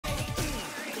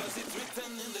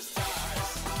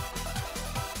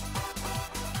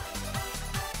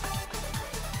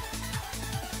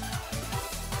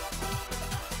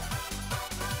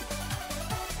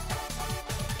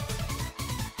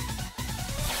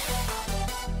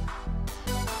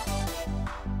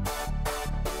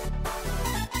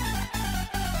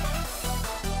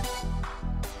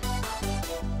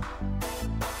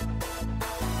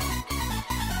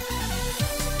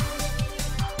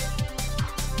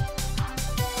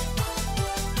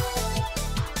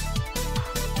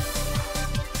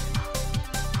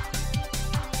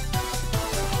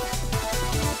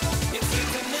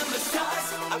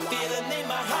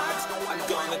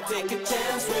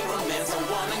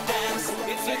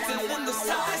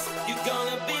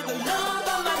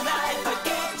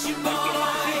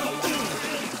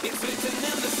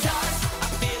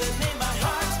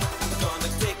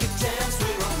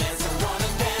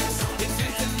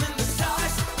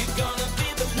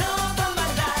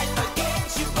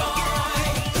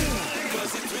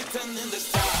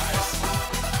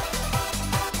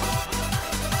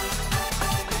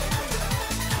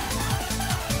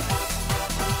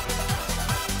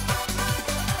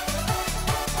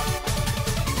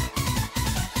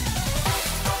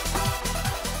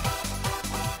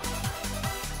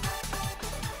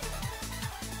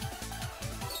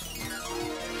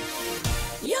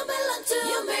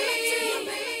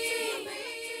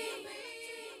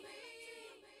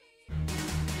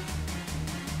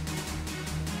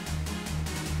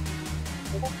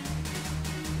Don't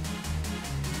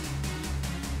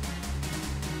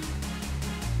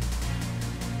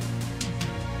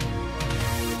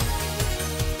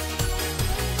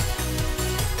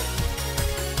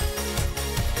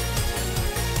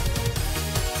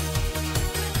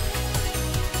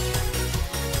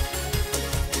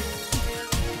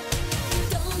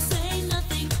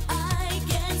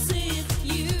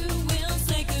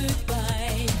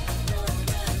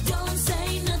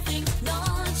say nothing,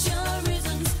 not your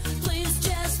reasons.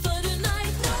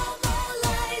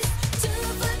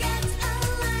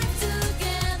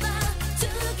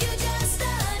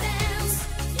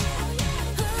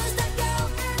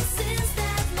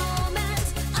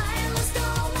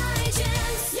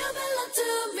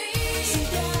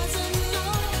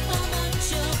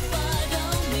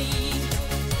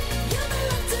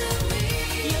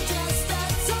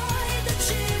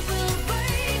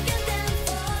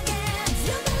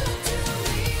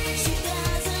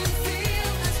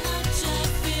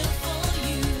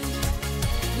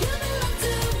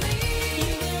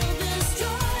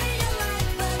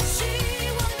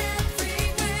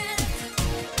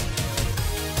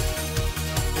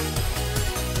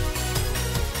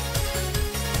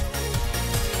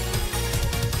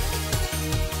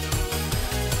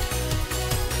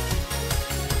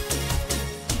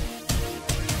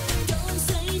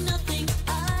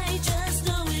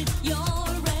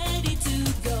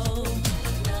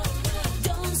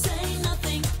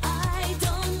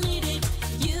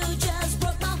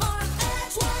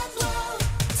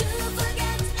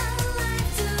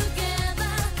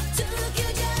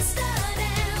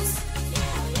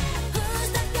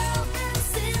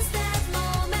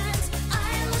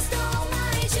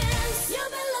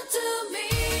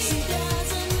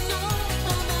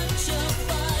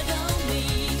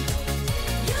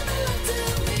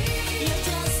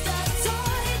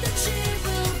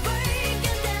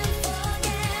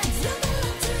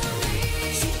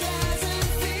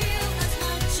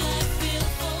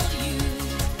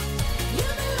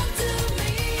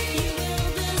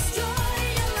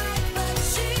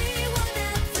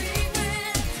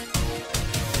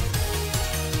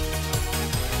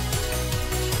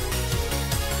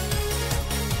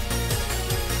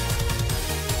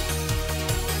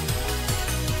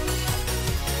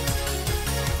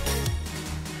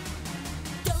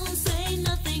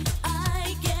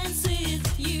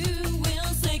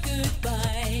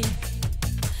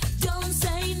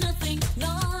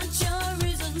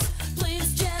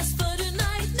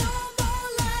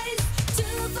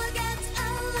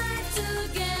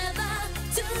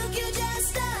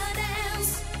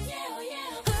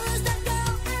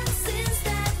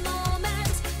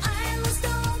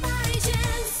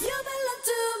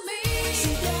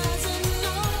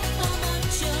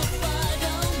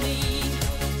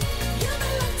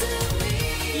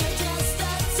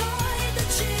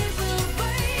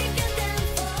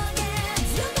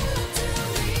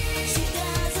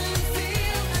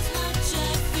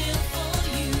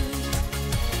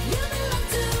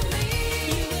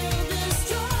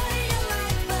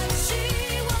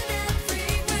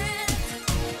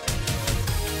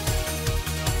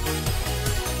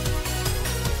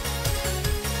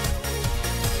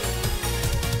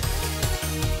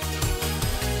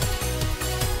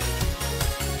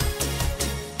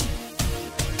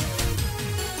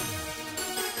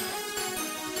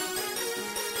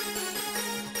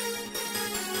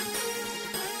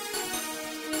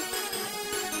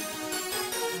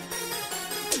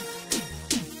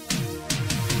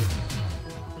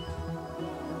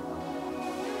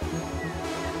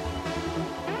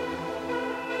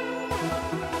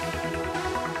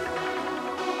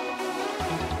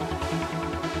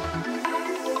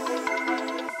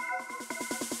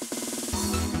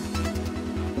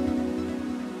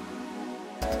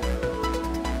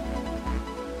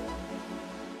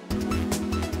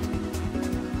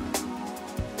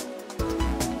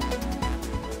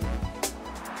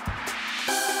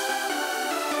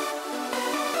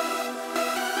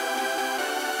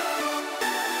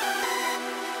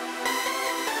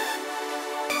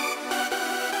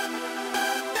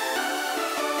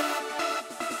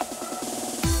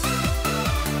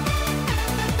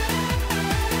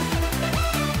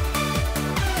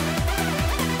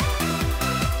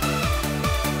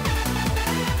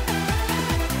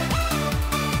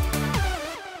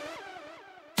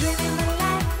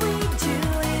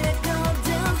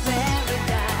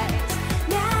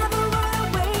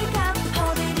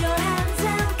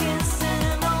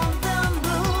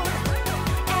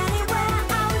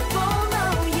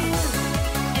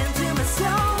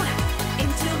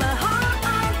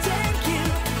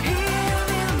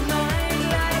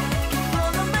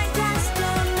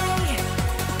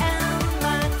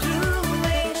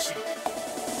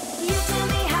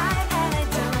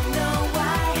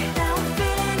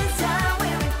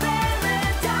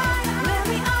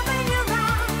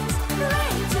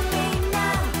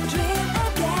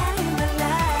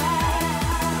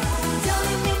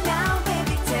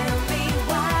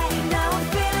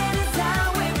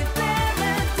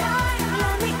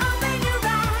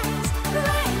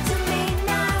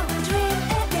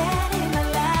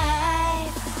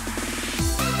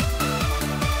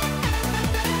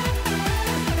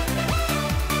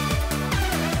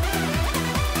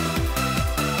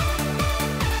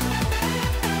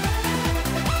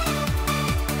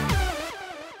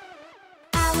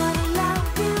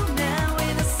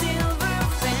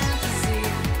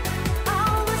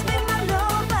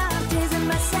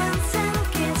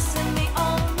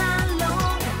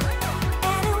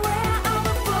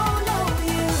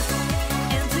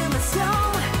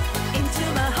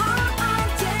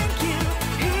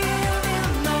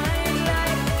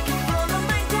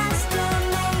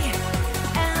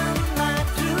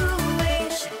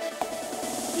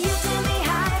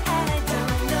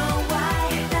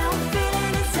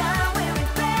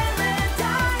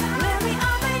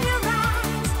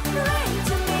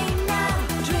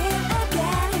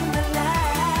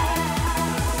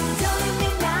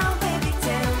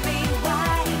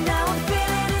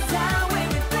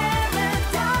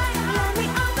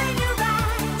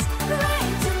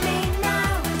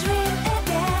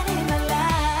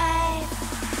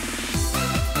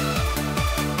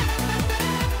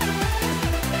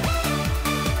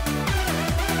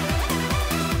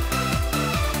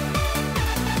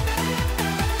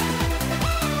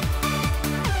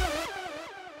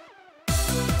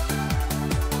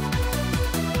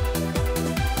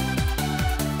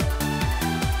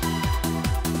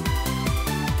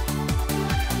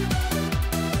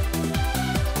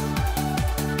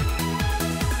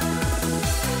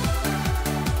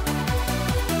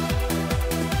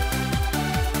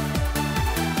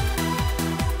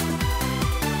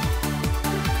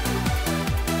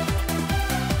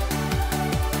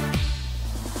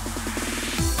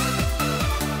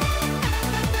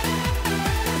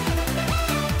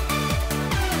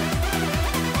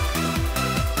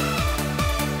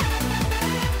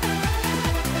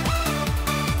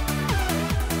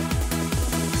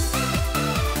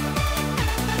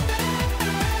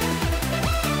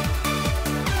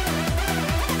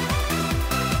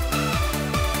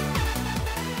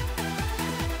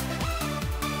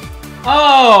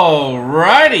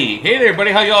 Alrighty, hey there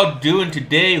everybody, how y'all doing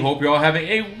today? Hope you're all having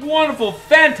a wonderful,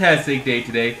 fantastic day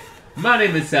today. My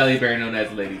name is Sally, better known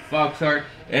as Lady Foxheart,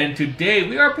 and today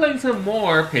we are playing some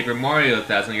more Paper Mario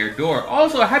That's on Your Door.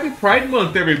 Also, happy Pride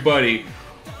Month everybody!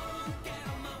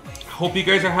 Hope you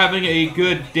guys are having a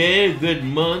good day, a good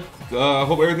month.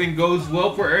 Hope everything goes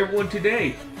well for everyone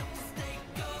today.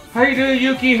 How you doing,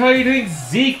 Yuki? How you doing,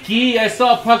 Zeke? I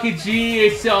saw Pucky G. I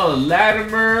saw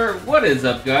Latimer. What is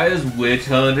up, guys? Witch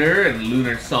Hunter and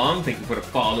Lunar Song. Thank you for the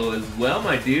follow as well,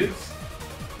 my dudes.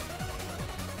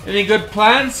 Any good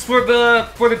plans for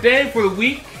the day, for the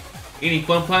week? Any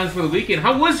fun plans for the weekend?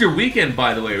 How was your weekend,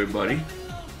 by the way, everybody?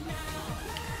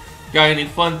 Got any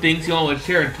fun things you all want to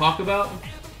share and talk about?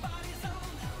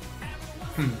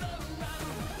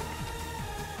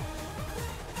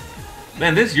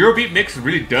 Man, this Eurobeat mix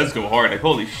really does go hard. Like,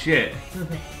 holy shit.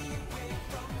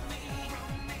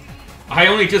 I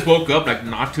only just woke up like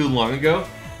not too long ago,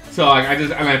 so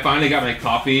I finally got my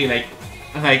coffee like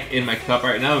in my cup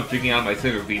right now. I'm drinking out of my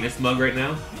Silver Venus mug right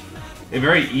now. A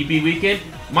very EP weekend.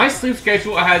 My sleep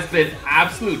schedule has been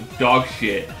absolute dog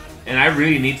shit, and I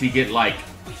really need to get my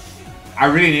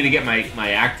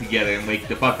act together and wake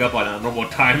the fuck up on a normal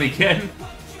time again.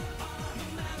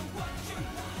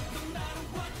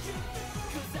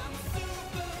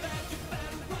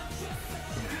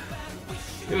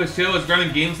 It was chill. I was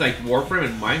grinding games like Warframe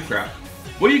and Minecraft.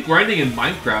 What are you grinding in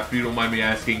Minecraft, if you don't mind me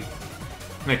asking?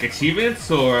 Like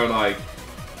achievements or like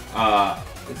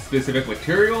specific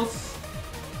materials?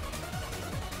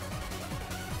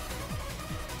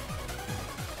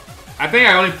 I think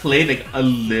I only played like a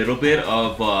little bit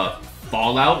of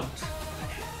Fallout.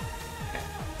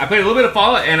 I played a little bit of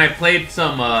Fallout and I played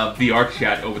some VR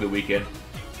chat over the weekend.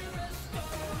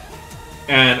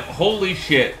 And holy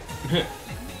shit.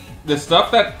 The stuff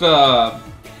that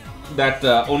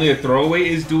Only a Throwaway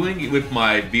is doing with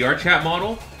my VR chat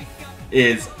model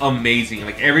is amazing.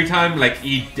 Like every time like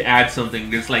he adds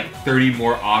something, there's like 30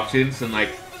 more options and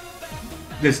like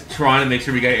just trying to make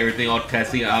sure we got everything all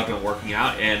testing out and working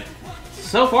out. And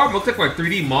so far, it looks like my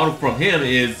 3D model from him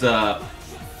is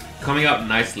coming out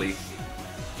nicely.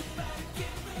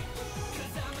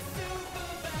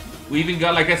 We even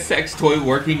got like a sex toy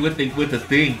working with the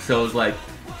thing, so it's like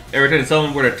every time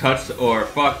someone were to touch or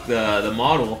fuck the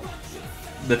model,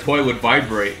 the toy would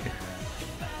vibrate.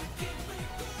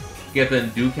 Get them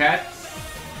Ducats.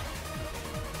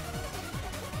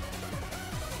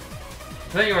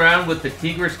 Playing around with the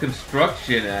Tigris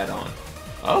Construction add-on.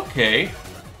 Okay.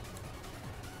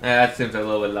 That seems a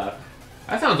little bit loud.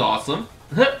 That sounds awesome.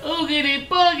 Oogity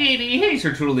boogity. Hey,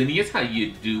 Sir Turtleinius, how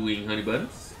you doing, honey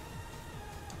buns?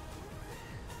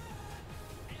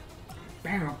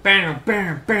 Bam, bam,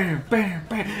 bam, bam, bam,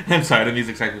 bam. I'm sorry, the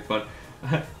music's actually fun.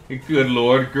 Good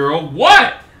lord, girl.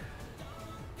 What?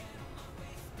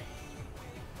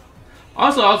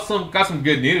 Also got some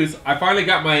good news. I finally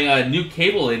got my new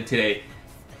cable in today.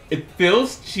 It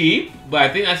feels cheap, but I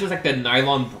think that's just like the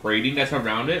nylon braiding that's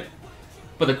around it.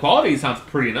 But the quality sounds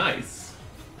pretty nice.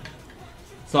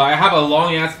 So I have a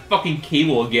long ass fucking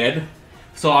cable again.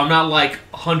 So I'm not like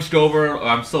hunched over.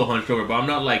 I'm still hunched over, but I'm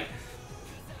not like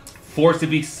forced to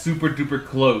be super duper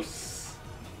close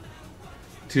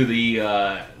to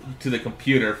the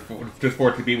computer just for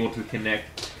it to be able to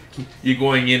connect. You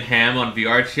going in ham on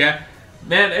VR chat,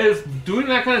 man. Doing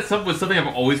that kind of stuff was something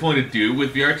I've always wanted to do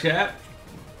with VR chat.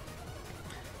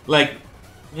 Like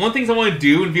one thing I want to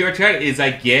do in VR chat is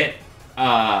I get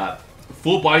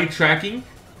full body tracking,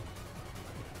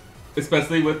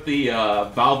 especially with the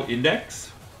Valve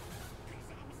Index,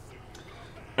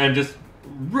 and just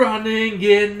running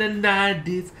in the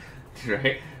 90s,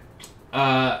 right?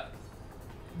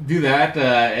 Do that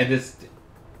and just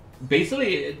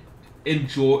basically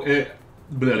enjoy.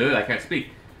 I can't speak.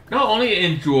 Not only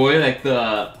enjoy like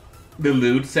the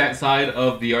lewd side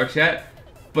of VR chat,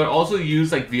 but also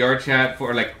use like VR chat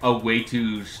for like a way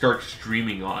to start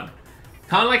streaming on.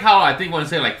 Kind of like how I think I want to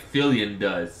say like Fillion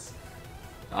does,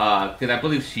 because I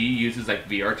believe she uses like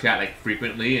VR chat like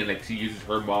frequently, and like she uses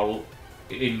her model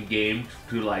in game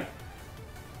to like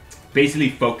basically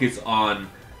focus on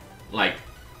like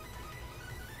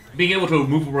being able to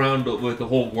move around with the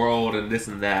whole world and this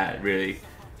and that, really,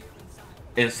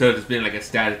 instead of just being like a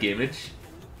static image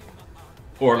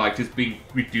or like just being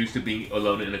reduced to being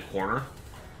alone in a corner.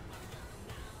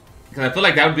 Because I feel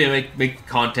like that would be make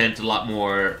content a lot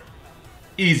more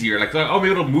easier. Like I'll be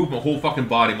able to move my whole fucking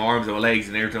body, my arms and my legs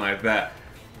and everything like that.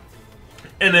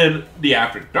 And then the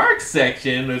After Dark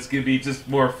section is going to be just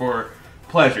more for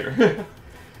pleasure.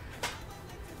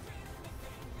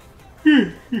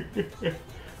 Wake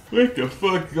the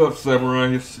fuck up,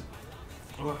 samurais.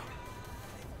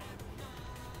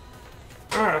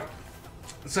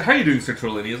 So how you doing, Sir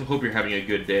Trollineas? I hope you're having a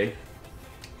good day.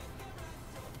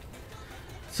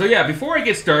 So yeah, before I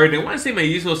get started, I want to say my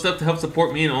usual stuff to help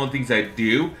support me in all the things I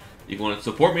do. If you want to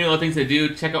support me in all the things I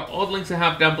do, check out all the links I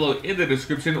have down below in the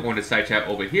description or in the side chat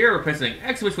over here, or pressing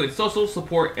 !social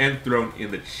support and thrown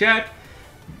in the chat.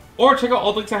 Or check out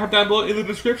all the links I have down below in the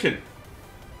description.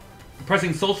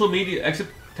 Pressing social media,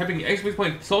 typing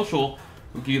 !social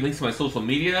will give you links to my social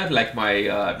media, like my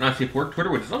not safe work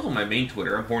Twitter, which is also my main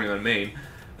Twitter. I'm horny on main.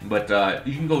 But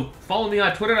you can go follow me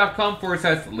on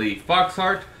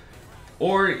twitter.com/LadyFoxheart.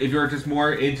 Or if you're just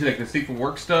more into like the safe for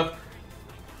work stuff,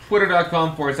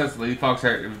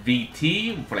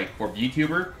 twitter.com/LadyFoxheartVT for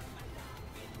VTuber.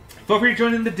 Feel free to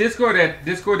join in the Discord at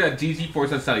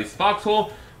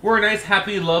discord.gg/Sally'sFoxhole. We're a nice,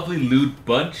 happy, lovely, lewd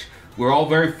bunch. We're all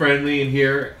very friendly in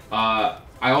here. I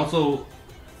also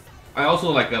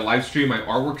like live stream my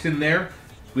artworks in there.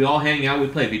 We all hang out. We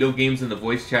play video games in the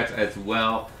voice chats as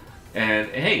well. And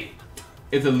hey,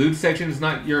 if the lewd section is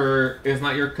not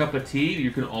your cup of tea,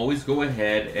 you can always go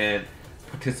ahead and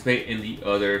participate in the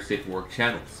other safe work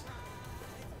channels.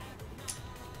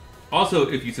 Also,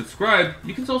 if you subscribe,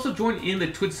 you can also join in the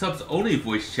Twitch subs only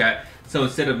voice chat. So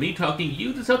instead of me talking,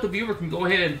 you, the viewer, can go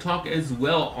ahead and talk as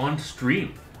well on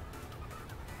stream.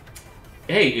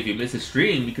 Hey, if you miss a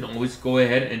stream, you can always go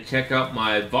ahead and check out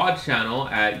my VOD channel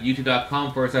at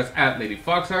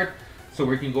youtube.com/LadyFoxheart, so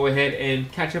we can go ahead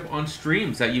and catch up on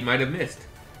streams that you might have missed.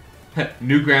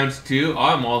 Newgrounds too.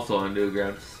 I'm also on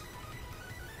Newgrounds.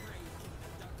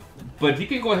 But you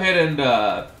can go ahead and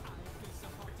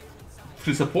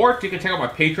to support, you can check out my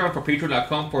Patreon for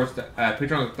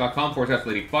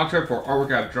patreon.com/LadyFoxheart for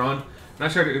artwork I've drawn.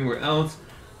 Not sure anywhere else.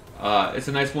 It's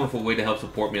a nice, wonderful way to help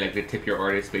support me, like to tip your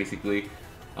artist, basically.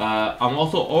 I'm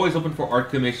also always open for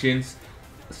art commissions,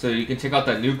 so you can check out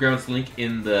that Newgrounds link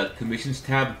in the commissions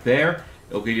tab there.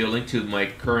 It'll give you a link to my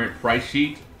current price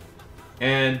sheet.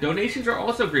 And donations are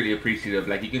also greatly appreciative.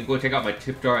 Like, you can go check out my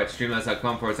tip jar at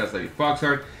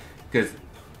streamlabs.com/LadyFoxheart, because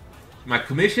my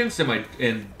commissions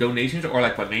and donations are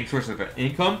like my main source of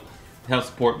income to help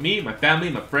support me, my family,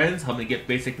 my friends, help me get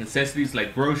basic necessities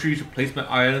like groceries, replacement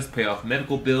items, pay off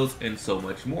medical bills, and so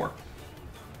much more.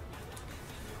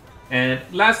 And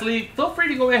lastly, feel free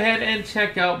to go ahead and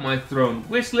check out my Throne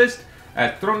wishlist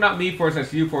at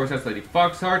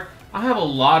throne.me/u/LadyFoxheart. I have a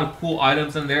lot of cool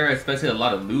items in there, especially a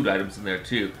lot of loot items in there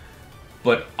too.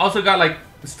 But also got like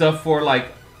stuff for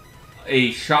like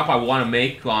a shop I want to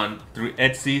make through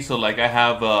Etsy. So like I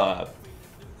have a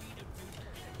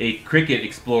Cricket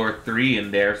Explorer 3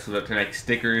 in there, so that I can like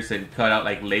stickers and cut out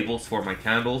like labels for my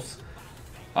candles.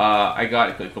 I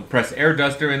got a compressed air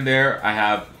duster in there. I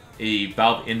have a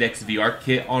Valve Index VR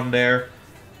kit on there,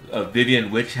 a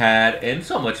Vivian Witch Hat, and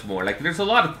so much more. Like, there's a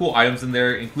lot of cool items in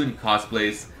there, including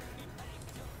cosplays.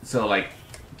 So like,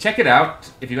 check it out.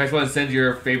 If you guys want to send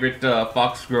your favorite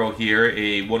Fox Girl here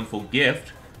a wonderful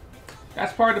gift,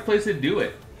 that's part of the place to do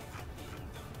it.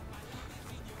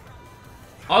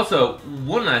 Also,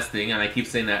 one last thing, and I keep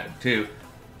saying that too.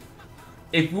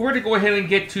 If we were to go ahead and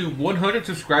get to 100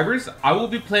 subscribers, I will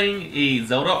be playing a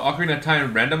Zelda Ocarina of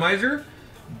Time randomizer,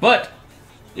 but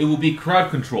it will be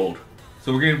crowd controlled.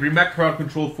 So we're going to bring back crowd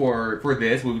control for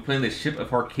this. We'll be playing the Ship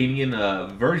of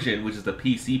Harkanian version, which is the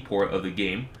PC port of the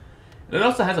game. And it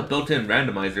also has a built-in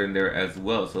randomizer in there as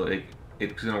well, so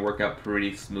it's going to work out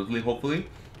pretty smoothly, hopefully.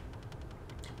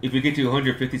 If we get to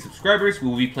 150 subscribers, we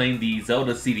will be playing the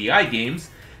Zelda CDI games,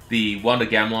 the Wanda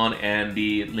Gamelon and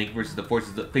the Link vs. the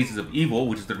Faces of Evil,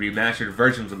 which is the remastered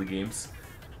versions of the games.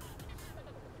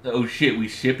 Oh shit, we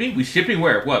shipping? We shipping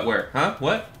where? What? Where? Huh?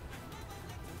 What?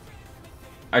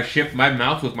 I shipped my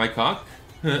mouth with my cock?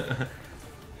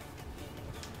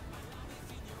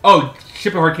 Oh,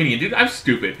 Ship of Harkanian. Dude, I'm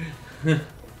stupid.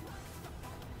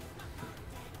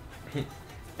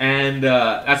 And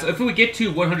that's if we get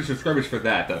to 100 subscribers for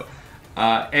that, though.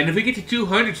 And if we get to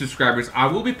 200 subscribers, I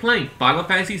will be playing Final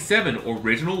Fantasy VII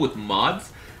Original with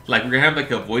mods. Like, we're going to have, like,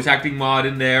 a voice acting mod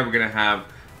in there. We're going to have,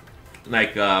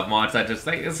 like, mods that just,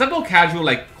 like, simple, casual,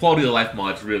 like, quality of life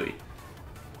mods, really.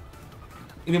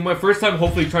 You know, my first time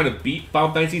hopefully trying to beat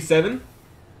Final Fantasy VII.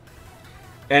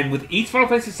 And with each Final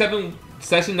Fantasy VII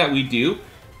session that we do,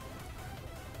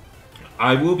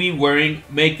 I will be wearing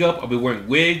makeup, I'll be wearing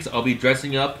wigs, I'll be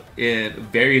dressing up in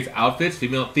various outfits,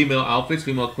 female outfits,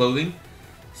 female clothing.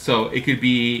 So it could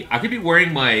be, I could be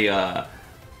wearing my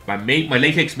my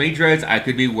latex maid dress, I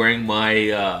could be wearing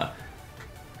my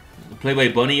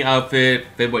Playboy Bunny outfit,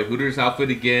 Playboy Hooters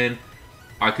outfit again.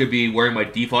 I could be wearing my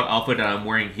default outfit that I'm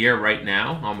wearing here right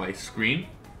now on my screen.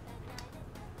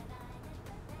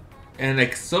 And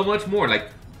like so much more, like,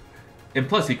 and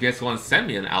plus if you guys want to send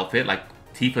me an outfit, like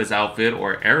Tifa's outfit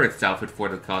or Aerith's outfit for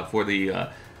the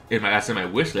that's in my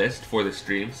wish list for the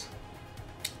streams.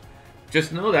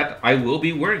 Just know that I will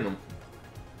be wearing them.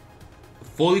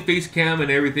 Fully face cam and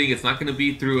everything. It's not going to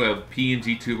be through a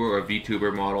PNG tuber or a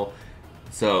VTuber model.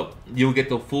 So you'll get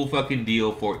the full fucking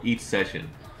deal for each session.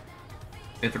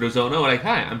 And for those who don't know, like,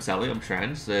 hi, I'm Sally, I'm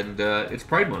trans, and it's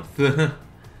Pride Month.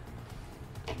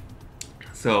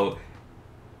 So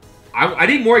I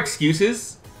need more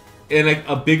excuses and like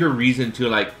a bigger reason to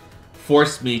like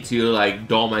force me to like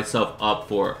doll myself up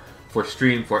for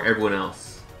stream for everyone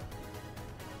else.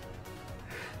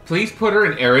 Please put her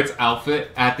in Aerith's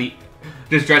outfit at the...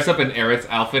 Just dress up in Aerith's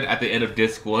outfit at the end of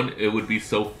Disc 1. It would be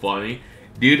so funny.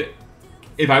 Dude,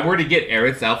 if I were to get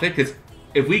Aerith's outfit, because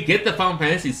if we get the Final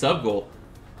Fantasy sub goal,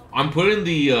 I'm putting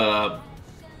the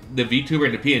VTuber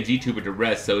and the PNG tuber to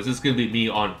rest, so it's just going to be me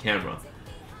on camera.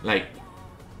 Like,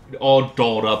 all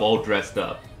dolled up, all dressed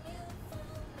up.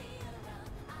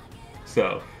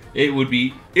 So, it would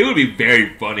be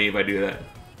very funny if I do that.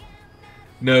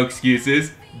 No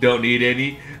excuses. Don't need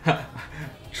any.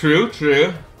 True,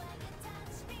 true.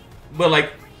 But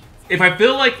like, if I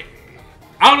feel like,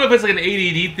 I don't know if it's like an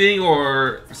ADD thing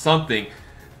or something,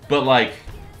 but like,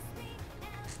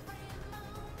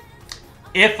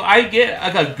 if I get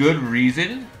like a good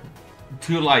reason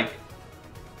to like,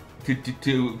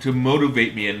 to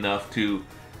motivate me enough to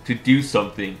do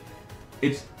something,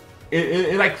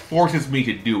 it like forces me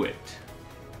to do it.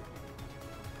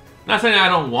 Not saying I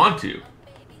don't want to.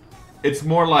 It's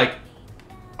more like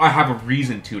I have a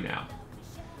reason to now.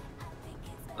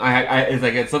 It's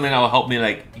like it's something that will help me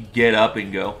like get up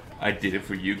and go. I did it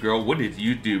for you, girl. What did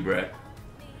you do, Brett?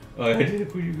 Oh, I did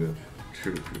it for you, girl.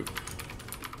 True, true.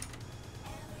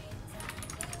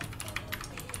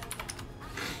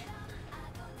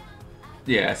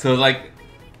 Yeah, so like,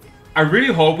 I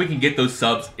really hope we can get those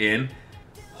subs in.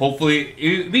 Hopefully,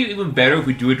 it'd be even better if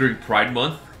we do it during Pride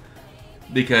Month.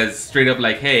 Because straight up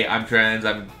like, hey, I'm trans,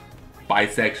 I'm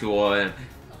bisexual,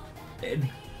 and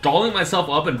dolling myself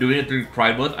up and doing it during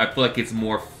Pride Month, I feel like it's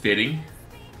more fitting.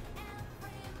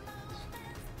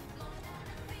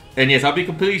 And yes, I'll be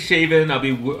completely shaven. I'll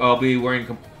be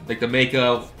wearing like the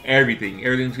makeup, everything.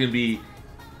 Everything's gonna be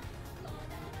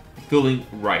feeling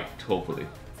right, hopefully.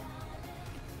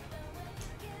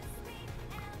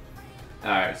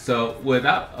 Alright, so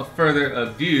without a further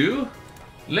ado,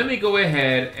 let me go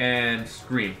ahead and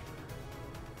scream.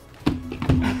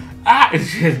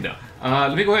 No.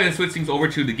 Let me go ahead and switch things over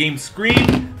to the game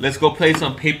screen. Let's go play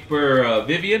some Paper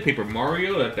Vivian, Paper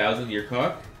Mario, a 1,000-year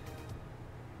clock.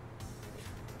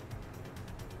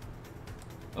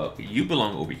 Okay, you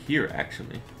belong over here,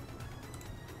 actually.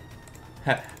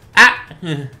 I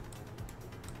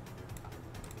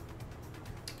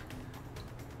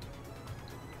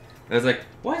was like,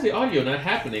 why is the audio not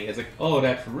happening? It's like, oh,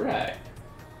 that's right.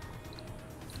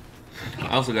 I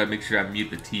also gotta make sure I mute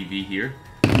the TV here.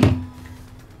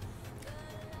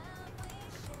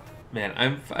 Man,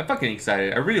 I'm fucking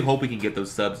excited. I really hope we can get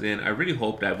those subs in. I really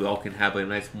hope that we all can have a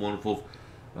nice, wonderful,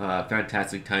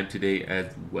 fantastic time today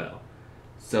as well.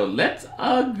 So let's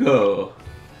go.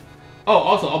 Oh,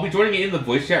 also, I'll be joining in the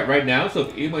voice chat right now. So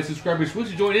if any of my subscribers wish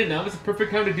to join in, now is the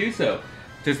perfect time to do so.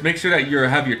 Just make sure that you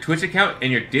have your Twitch account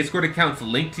and your Discord accounts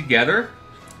linked together,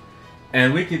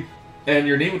 and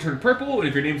your name will turn purple. And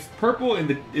if your name's purple in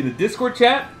the Discord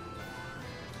chat,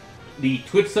 the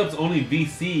Twitch subs only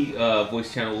VC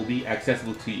voice channel will be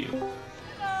accessible to you.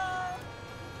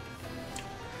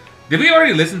 Did we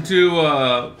already listen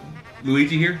to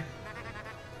Luigi here?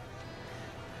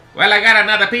 Well, I got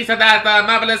another piece of that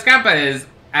marvelous campus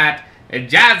at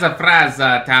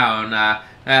Jazzafraz town.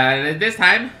 This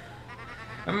time.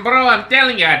 Bro, I'm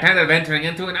telling you, I ended up venturing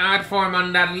into an art form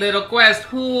on that little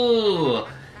quest. Ooh,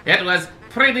 it was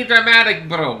pretty dramatic,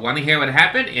 bro. Want to hear what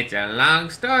happened? It's a long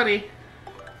story.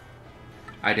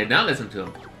 I did not listen to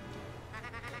him.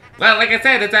 Well, like I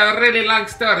said, it's a really long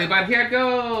story, but here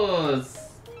goes.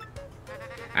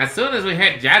 As soon as we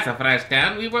hit Jazzafresh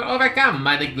Town, we were overcome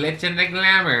by the glitch and the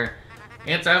glamour.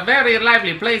 It's a very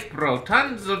lively place, bro.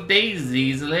 Tons of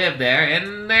daisies live there,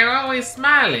 and they're always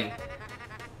smiling.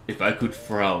 If I could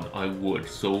frown, I would,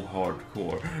 so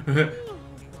hardcore.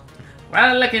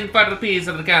 While looking for the piece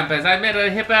of the campus, I met a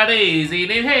hipper daisy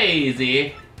named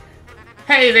Hazy.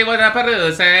 Hazy was a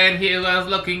producer, and he was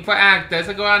looking for actors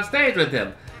to go on stage with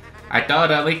him. I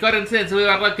told him we couldn't since we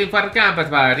were looking for the campus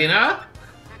part, you know?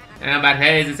 But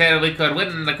Hazy said we could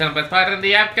win the campus part in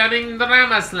the upcoming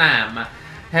Drama Slam.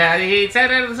 He said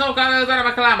the so-called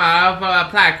Drama Slam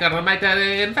placard might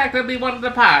in fact be one of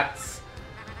the parts.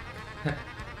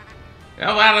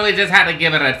 Well, we just had to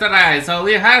give it a try, so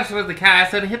we rehearsed with the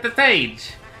cast and hit the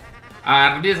stage.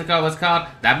 Our musical was called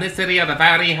The Mystery of the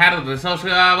Bounty Hat of the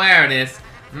Social Awareness.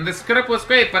 The script was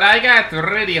great, but I got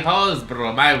really hosed,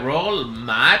 bro.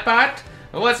 My part,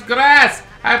 was grass.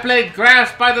 I played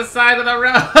grass by the side of the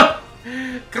road.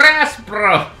 Grass,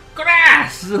 bro.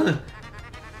 Grass!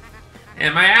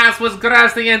 And my ass was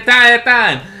grass the entire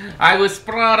time. I was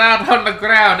sprawled out on the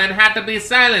ground and had to be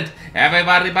silent.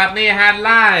 Everybody but me had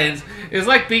lines. It was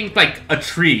like being like a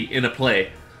tree in a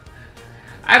play.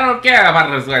 I don't care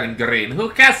about us wearing green. Who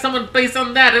cast someone based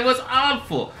on that? It was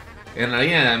awful. And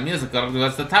yeah, the musical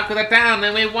was the talk of the town,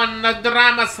 and we won the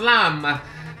drama slam.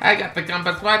 I got the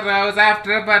compass what I was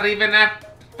after, but even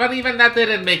that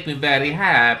didn't make me very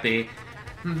happy.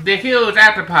 The huge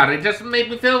after party just made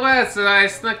me feel worse, so I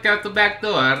snuck out the back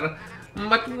door.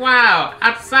 But wow,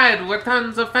 outside were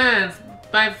tons of fans.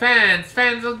 By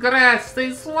fans of grass.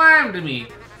 They swarmed me.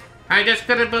 I just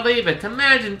couldn't believe it.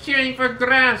 Imagine cheering for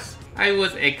grass. I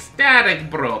was ecstatic,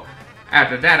 bro.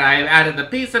 After that, I added a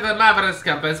piece of the marvelous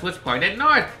compass which pointed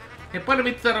north. It put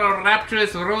me to the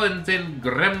rapturous ruins in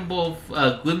Grimble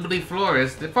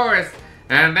Forest,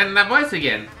 and then the voice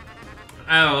again.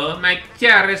 Oh, my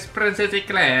dearest Princess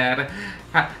Eclair,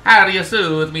 how do you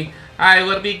soothe me? I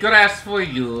will be grass for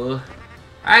you.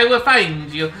 I will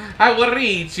find you. I will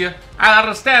reach you.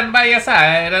 I'll stand by your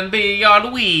side and be your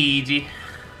Luigi.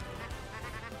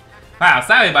 Wow,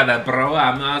 sorry about that, bro.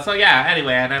 So yeah,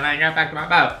 anyway, and then I got back to my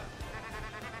boat.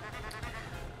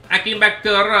 I came back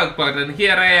to a rugport, and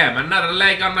here I am, another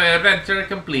leg on my adventure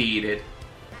completed.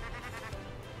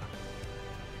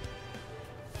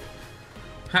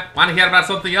 Want to hear about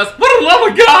something else? For the love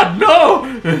of God, no!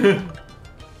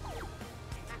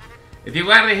 If you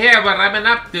want to hear what I've been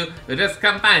up to, just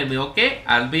come find me, okay?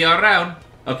 I'll be around.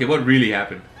 Okay, what really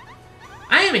happened?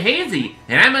 I am Hazy,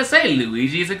 and I must say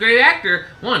Luigi is a great actor,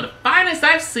 one of the finest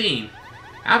I've seen.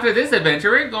 After this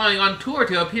adventure, we're going on tour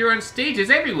to appear on stages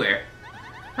everywhere.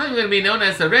 I'm going to be known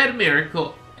as the Red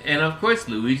Miracle, and of course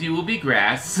Luigi will be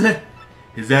grass.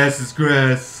 His ass is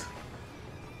grass.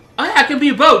 Oh yeah, I can be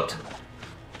a boat!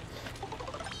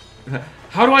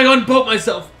 How do I unboat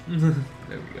myself? There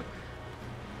we go.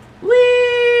 Whee!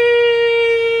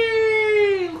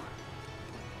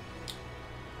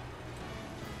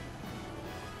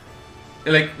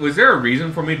 Like, was there a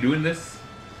reason for me doing this?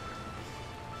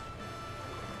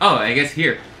 Oh, I guess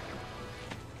here.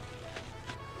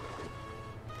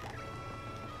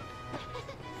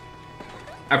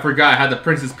 I forgot I had the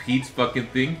Princess Peach fucking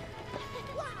thing.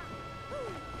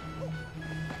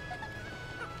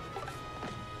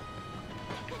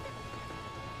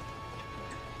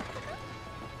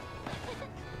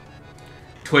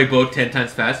 Toy boat 10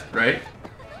 times fast, right?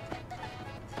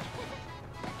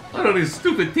 I don't need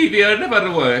stupid TV, it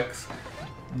never works.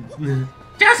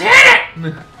 Just hit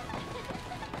it!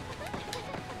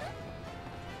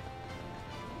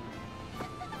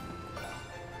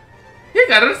 You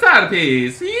got a star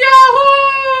piece!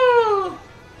 Yahoo!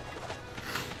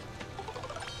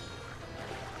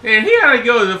 And here I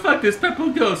go to fuck this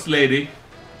purple ghost lady.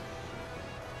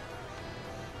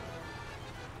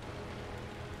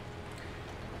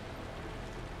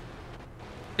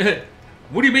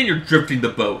 What do you mean you're drifting the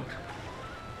boat?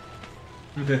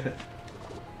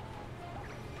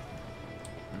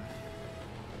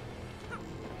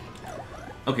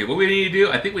 Okay, what we need to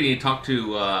do, I think we need to talk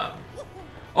to,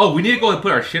 oh, we need to go and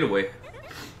put our shit away.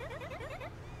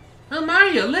 Oh,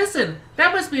 Mario, listen!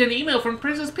 That must be an email from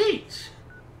Princess Peach!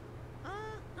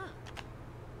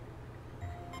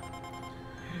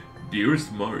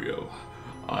 Dearest Mario,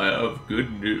 I have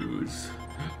good news.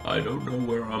 I don't know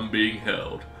where I'm being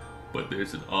held, but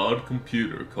there's an odd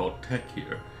computer called Tech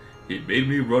here. It made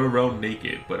me run around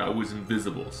naked, but I was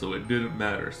invisible, so it didn't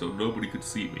matter, so nobody could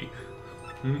see me.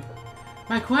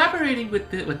 By cooperating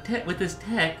with this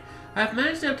Tech, I've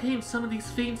managed to obtain some of these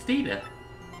fiends' data.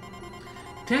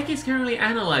 Tech is currently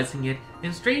analyzing it,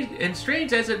 and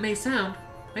strange as it may sound,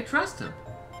 I trust him.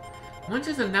 Once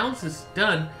his analysis is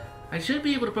done, I should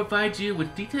be able to provide you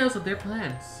with details of their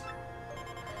plans.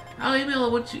 I'll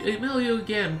email you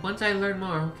again once I learn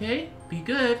more, okay? Be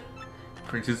good.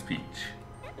 Princess Peach.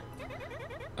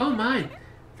 Oh my,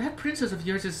 that princess of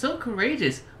yours is so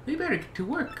courageous. We better get to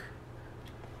work.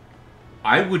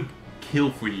 I would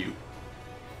kill for you.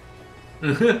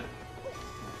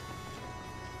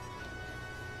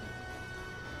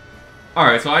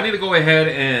 Alright, so I need to go ahead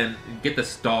and get the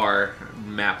star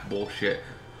map bullshit.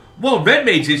 Well, Red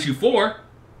Mage issue 4.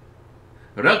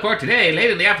 Report today, late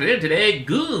in the afternoon today,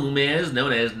 Gomez,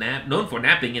 known for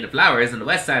napping in the flowers in the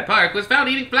West Side Park, was found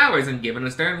eating flowers and given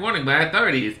a stern warning by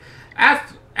authorities.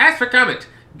 Asked for comment,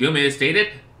 Gomez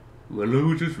stated, Well, I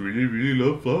was just really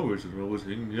love flowers, and I was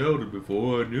hanging out, and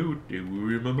before I knew it, they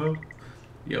were in my mouth.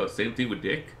 Yo, same thing with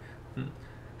Dick.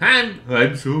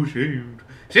 I'm so ashamed.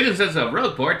 Citizens of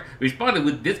Rogueport responded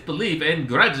with disbelief and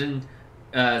grudging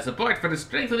support for the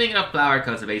strengthening of flower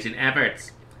conservation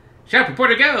efforts. Shop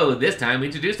reporter go! This time we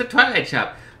introduced the Twilight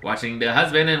Shop. Watching the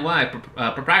husband and wife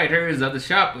proprietors of the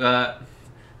shop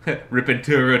ripping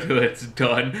Turo to its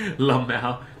done,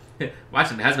 Lumau.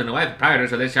 Watching the husband and wife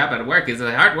proprietors of this shop at work is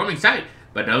a heartwarming sight,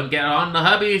 but don't get on the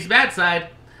hubby's bad side.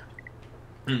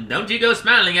 Don't you go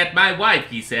smiling at my wife,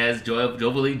 he says,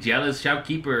 jovially jealous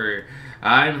shopkeeper.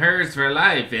 I'm hers for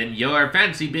life, and your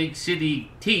fancy big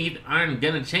city teeth aren't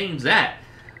gonna change that.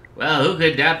 Well, who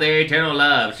could doubt their eternal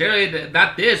love? Surely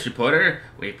not this, reporter.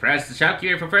 We pressed the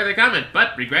shopkeeper for further comment,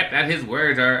 but regret that his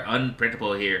words are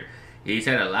unprintable here. He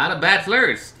said a lot of bad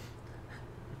slurs.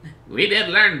 We did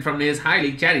learn from his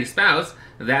highly chatty spouse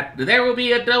that there will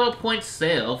be a double point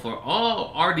sale for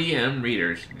all RDM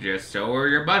readers. Just show her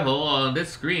your butthole on this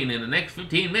screen in the next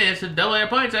 15 minutes to double your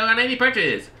points on any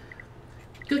purchase.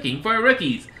 Cooking for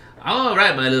rookies.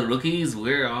 Alright, my little rookies,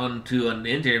 we're on to an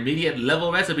intermediate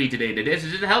level recipe today. The dish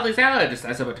is just a healthy salad. Just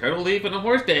slice up a turtle leaf and a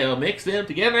horsetail, mix them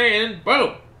together, and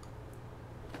boom!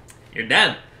 You're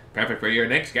done. Perfect for your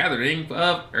next gathering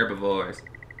of herbivores.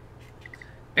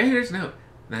 Editor's note.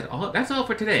 That's all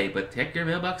for today, but check your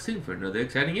mailbox soon for another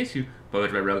exciting issue.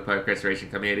 Published by Rogue Park Restoration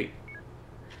Committee.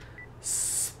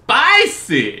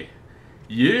 Spicy!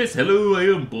 Yes, hello, I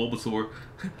am Bulbasaur.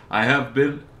 I have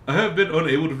been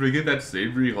unable to forget that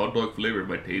savory hot dog flavor.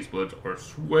 My taste buds are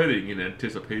sweating in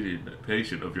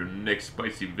anticipation of your next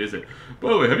spicy visit.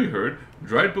 By the way, have you heard?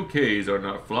 Dried bouquets are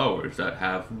not flowers that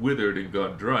have withered and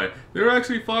gone dry. They're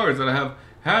actually flowers that have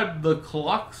had the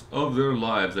clocks of their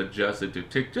lives adjusted to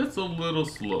tick just a little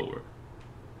slower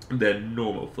than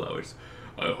normal flowers.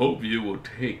 I hope you will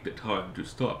take the time to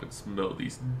stop and smell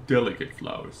these delicate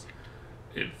flowers.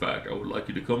 In fact, I would like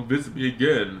you to come visit me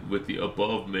again with the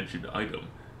above-mentioned item.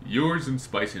 Yours in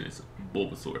spiciness,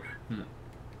 Bulbasaur.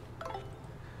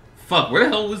 Fuck, where the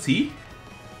hell was he?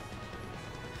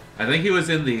 I think he was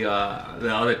in the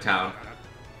other town.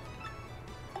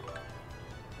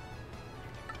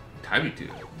 Timey 2?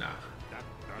 Nah.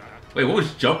 Wait, what was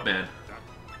Jumpman?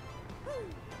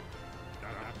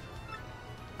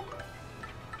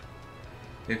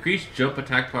 Increase jump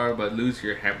attack power but lose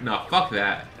your hammer. Nah, fuck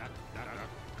that.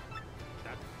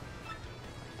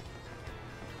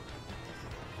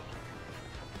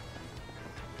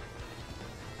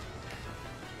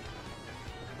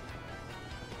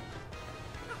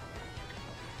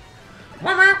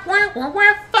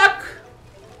 Fuck!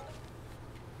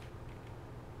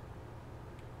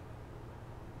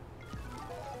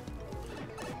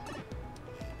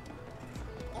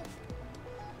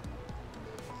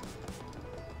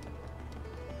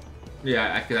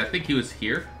 Yeah, I think he was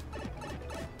here.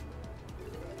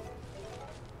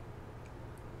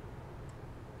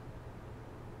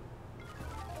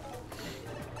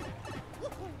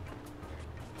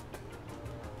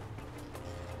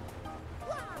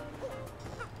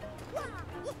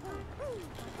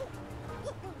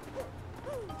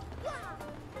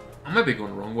 I might be going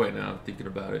the wrong way now, thinking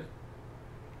about it.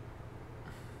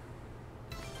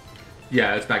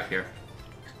 Yeah, it's back here.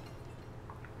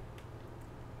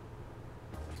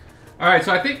 Alright,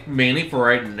 so I think mainly for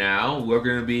right now, we're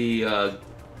going to be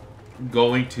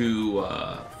going to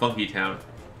Funky Town.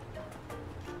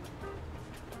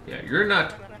 Yeah, you're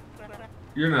not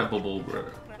Bubble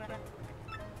Brother.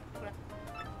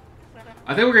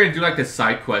 I think we're going to do like the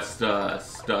side quest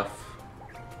stuff.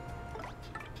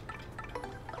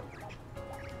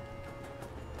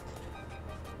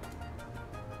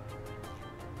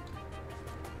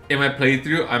 In my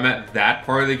playthrough, I'm at that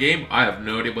part of the game. I have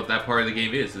no idea what that part of the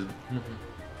game is.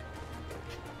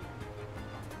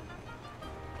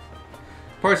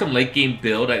 Probably some late game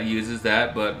build that uses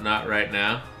that, but not right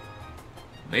now.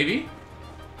 Maybe?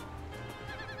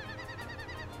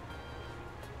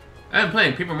 I've been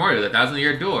playing Paper Mario: The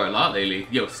Thousand-Year Door a lot lately.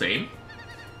 Yo, same?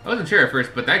 I wasn't sure at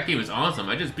first, but that game is awesome.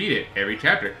 I just beat it every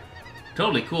chapter.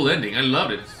 Totally cool ending. I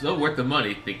loved it. So worth the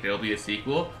money. Think there'll be a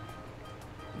sequel?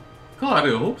 God,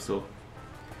 I hope so.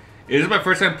 It is my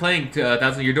first time playing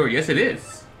Thousand Year Door. Yes, it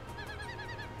is.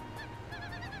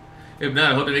 If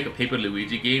not, I hope they make a Paper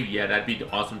Luigi game. Yeah, that'd be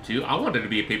awesome too. I want it to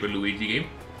be a Paper Luigi game.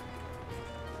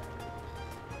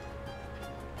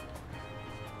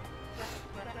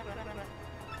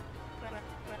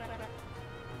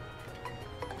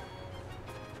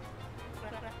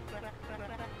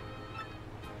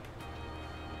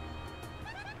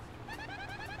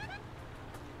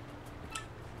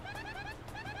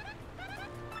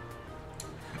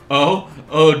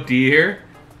 Oh dear.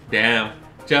 Damn.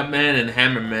 Jumpman and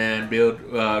Hammerman build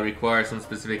require some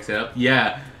specific setup.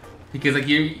 Yeah. Because like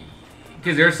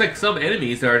because there's like some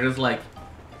enemies that are just like,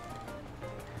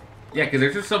 yeah, because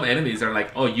there's just some enemies that are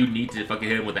like, oh, you need to fucking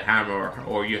hit them with a hammer,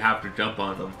 or you have to jump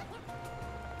on them.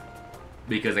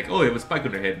 Because like, oh, they have a spike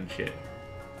on their head and shit.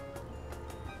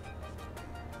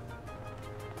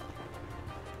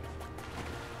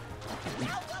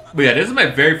 But yeah, this is my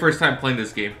very first time playing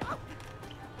this game.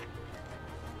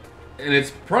 And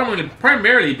it's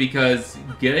primarily because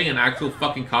getting an actual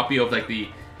fucking copy of like the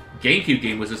GameCube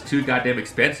game was just too goddamn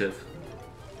expensive.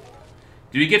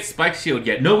 Did we get Spike Shield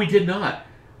yet? No, we did not.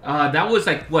 That was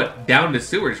like, what, down the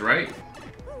sewers, right?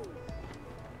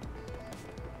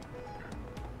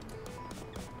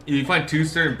 If you find 2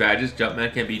 certain badges,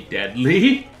 Jumpman can be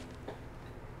deadly.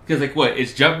 Because like, what,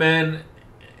 it's Jumpman,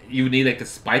 you need like the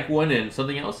Spike one and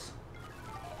something else?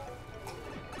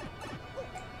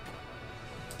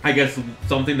 I guess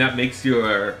something that makes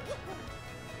your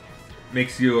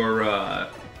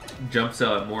jumps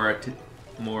more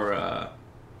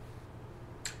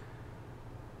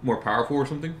powerful or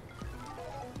something.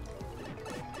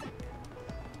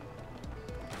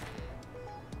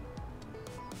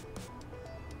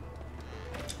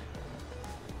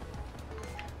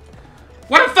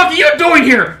 What the fuck are you doing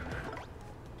here?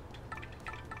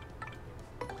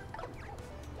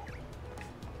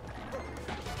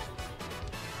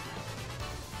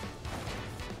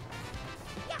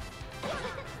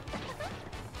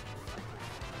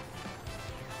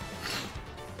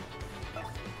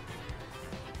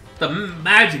 The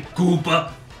magic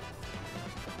Koopa.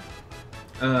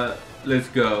 Let's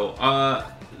go.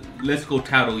 Let's go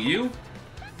tattle you.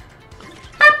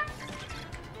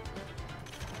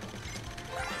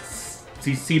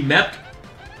 See Mep,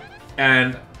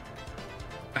 and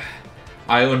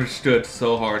I understood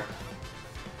so hard.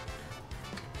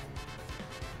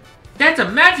 That's a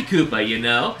magic Koopa, you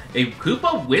know, a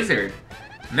Koopa wizard.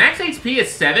 Max HP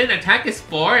is 7, attack is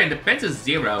 4, and defense is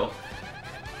 0.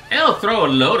 It'll throw a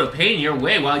load of pain your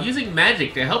way while using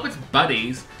magic to help its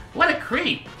buddies. What a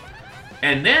creep!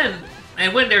 And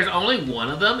when there's only one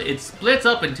of them, it splits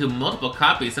up into multiple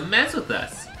copies and mess with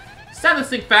us.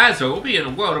 Silencing Phasor will be in a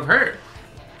world of hurt.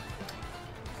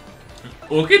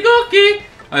 Okie dokie!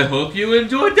 I hope you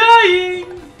enjoy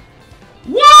dying!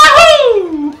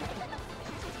 Wahoo!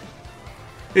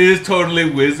 It is totally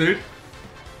wizard.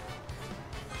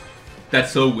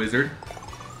 That's so wizard.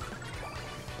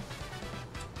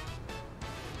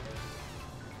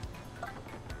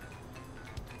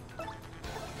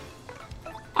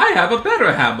 I have a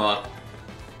better hammer.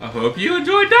 I hope you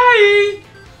enjoy dying!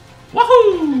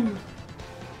 Wahoo!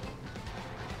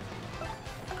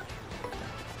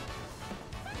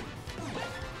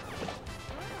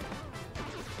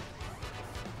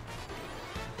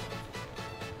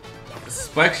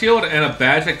 Spike Shield and a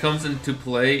badge that comes into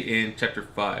play in Chapter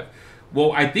 5.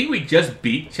 Well, I think we just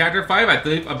beat Chapter 5. I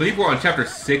believe we're on Chapter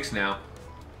 6 now.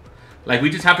 Like, we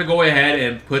just have to go ahead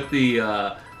and put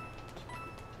the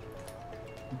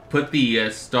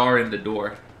star in the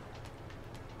door.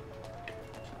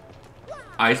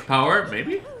 Ice power,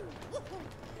 maybe?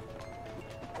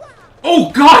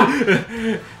 Oh,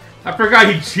 God! I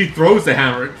forgot he throws the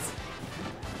hammers.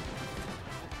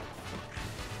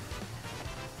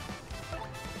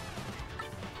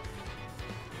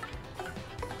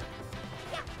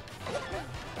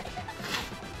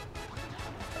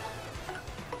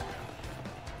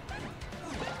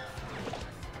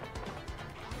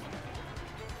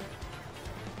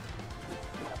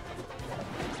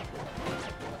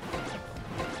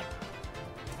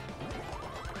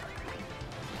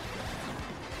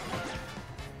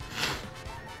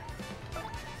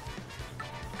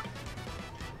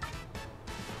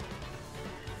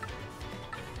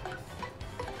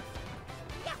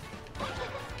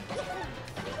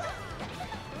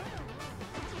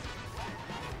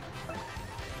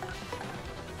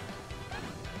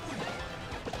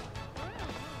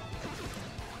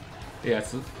 Yeah,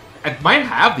 so I might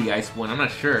have the ice one, I'm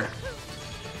not sure.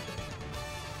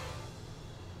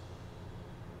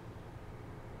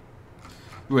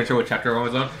 You weren't sure what chapter I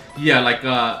was on? Yeah, like,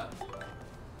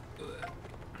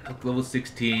 level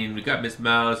 16, we got Miss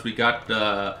Mouse, we got,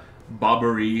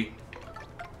 Bobbery.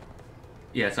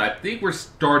 Yeah, so I think we're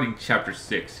starting chapter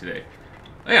 6 today.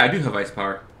 Oh yeah, I do have ice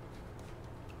power.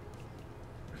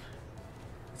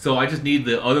 So I just need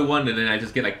the other one, and then I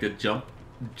just get, like, the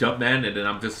Jumpman, and then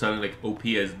I'm just suddenly like OP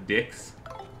as dicks.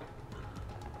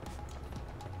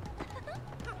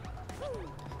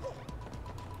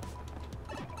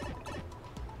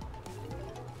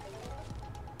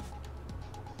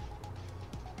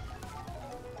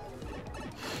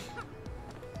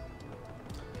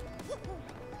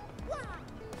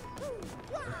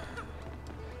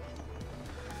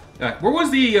 Where was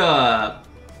the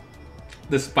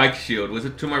spike shield? Was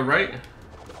it to my right?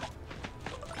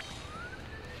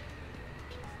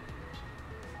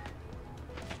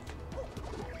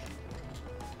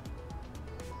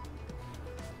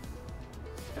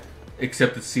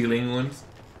 Except the ceiling ones.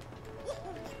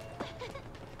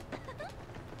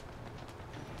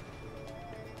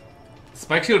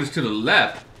 Spike shield is to the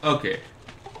left. Okay.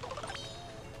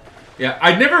 Yeah,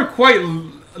 I never quite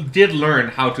did learn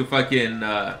how to fucking,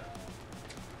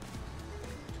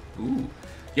 Ooh.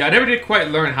 Yeah, I never did quite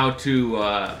learn how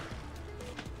to,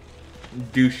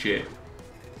 do shit.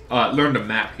 Learn the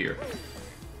map here.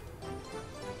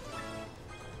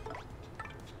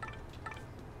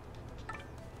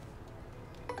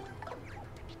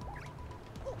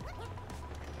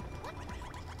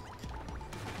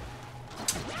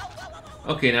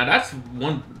 Okay, now that's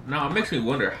one... Now it makes me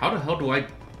wonder, how the hell do I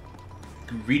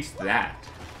reach that?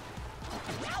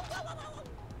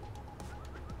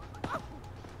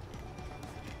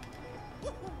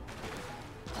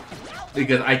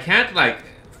 Because I can't, like,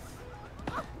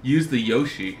 use the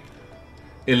Yoshi.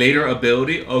 Elater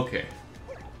ability? Okay.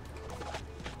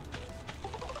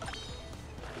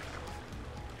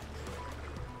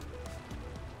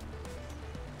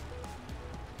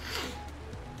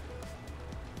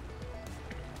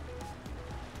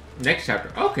 Next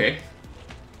chapter. Okay.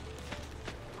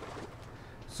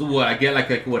 So what? I get like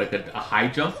what? Like a high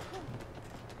jump?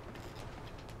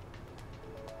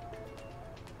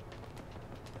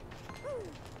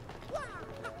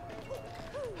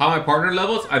 How my partner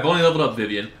levels? I've only leveled up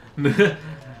Vivian.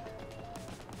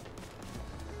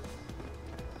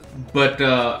 But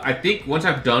I think once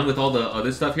I'm done with all the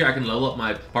other stuff here, I can level up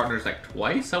my partners like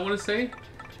twice, I want to say.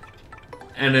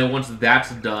 And then once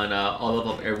that's done, I'll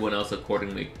level up everyone else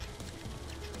accordingly.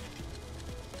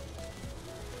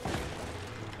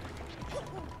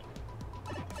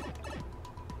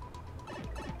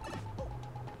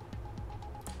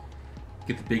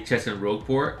 Get the big chest in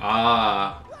Rogueport.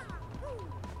 Ah.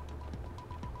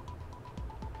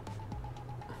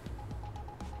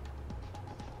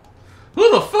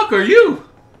 Who the fuck are you?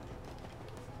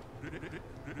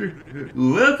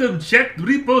 Welcome, Check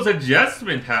Repo's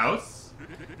Adjustment House.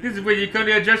 This is where you come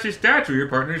to adjust your stats or your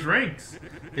partner's ranks.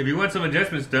 If you want some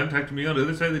adjustments done, talk to me on the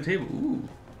other side of the table. Ooh.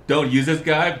 Don't use this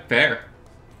guy? Fair.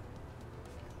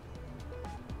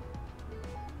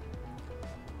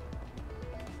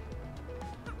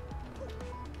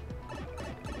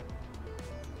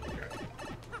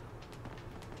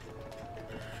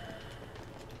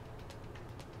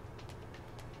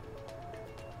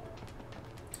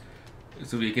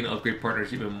 So we can upgrade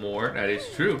partners even more. That is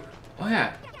true. Oh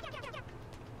yeah.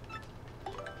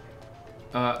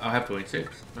 I'll have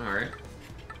 26. Alright.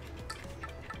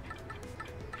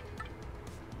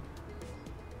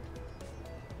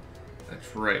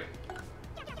 That's right.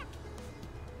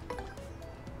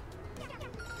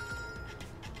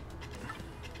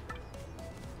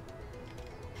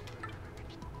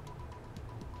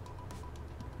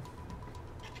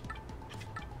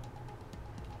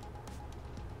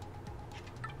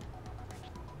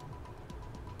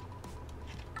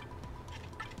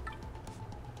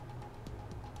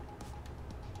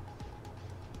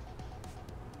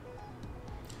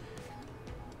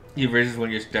 He raises one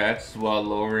of your stats while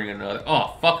lowering another.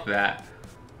 Oh, fuck that.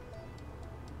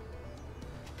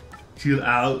 Chill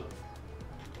out.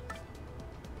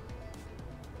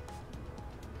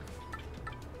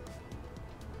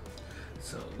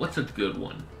 So, what's a good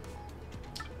one?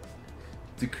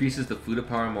 Decreases the food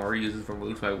power Mario uses for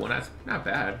moves by 1. That's not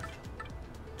bad.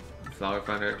 Flower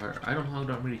Finder. I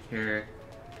don't really care.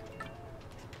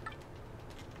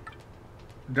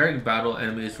 During battle,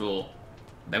 enemies will...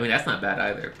 I mean, that's not bad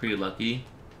either. Pretty lucky.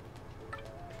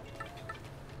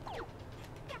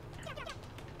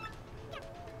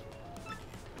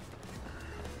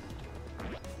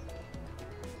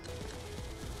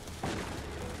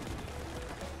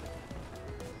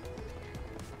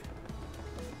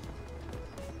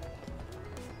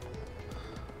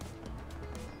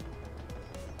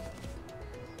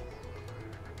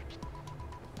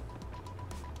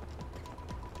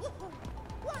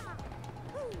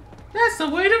 That's the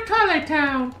way to Twilight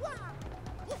Town!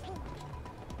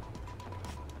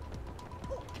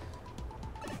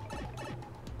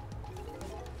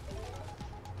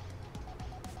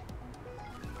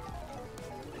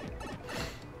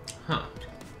 Huh.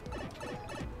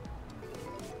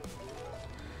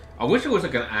 I wish it was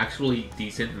like an actually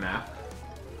decent map.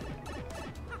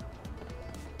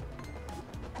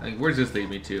 Like, where's this lead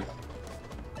me to?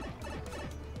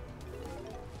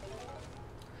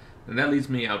 And that leads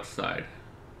me outside.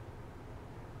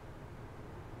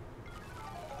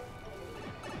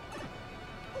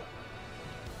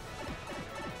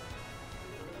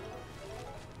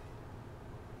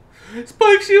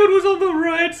 My shield was on the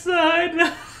right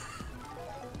side.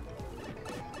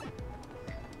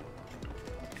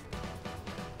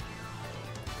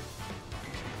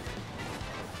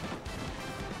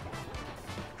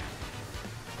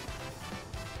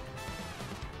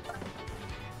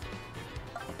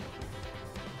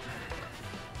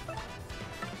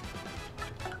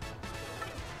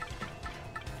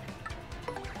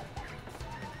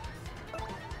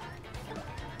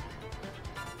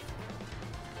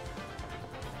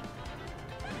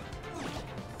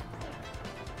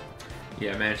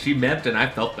 Yeah, man, she meant and I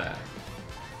felt that.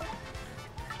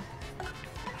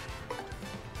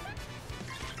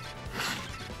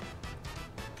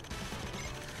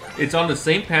 It's on the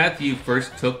same path you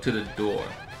first took to the door.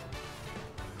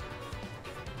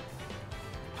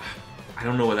 I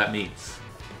don't know what that means.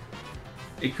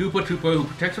 A Koopa Troopa who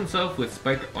protects himself with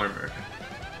spiked armor.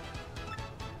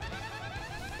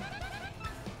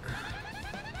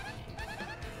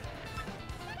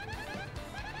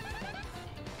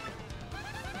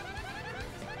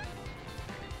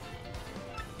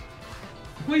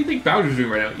 What do you think Bowser's doing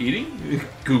right now? Eating?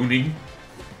 Gooning?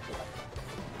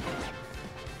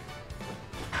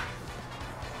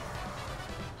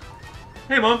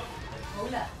 Hey, Mom.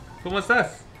 Hola. ¿Cómo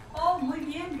estás? Oh, muy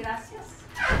bien, gracias.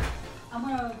 I'm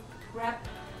gonna grab.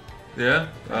 Yeah?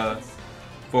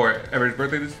 For Everett's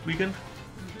birthday this weekend?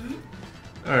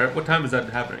 Mm-hmm. Alright, what time is that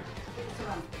happening? It's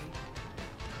around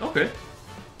 3. Okay.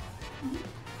 Mm-hmm.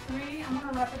 3, I'm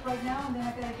gonna wrap it right now and then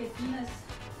I gotta get Dina's.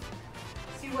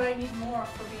 See what I need more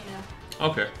for Dina.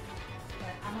 Okay. But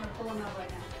I'm gonna pull them out right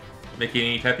now. Making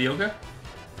any tapioca?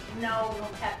 No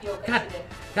tapioca God, today.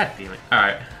 God damn it.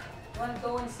 Alright. Wanna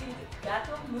go and see the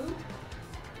gato move?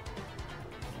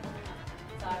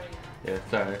 Sorry. Yeah,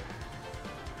 sorry.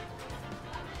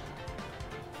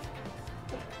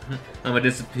 I'm gonna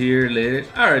disappear later.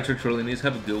 Alright, Tortrollinis,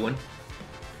 have a good one.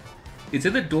 It's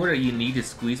in the door that you need to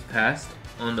squeeze past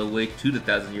on the way to the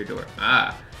 1,000-year door.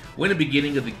 Ah. When the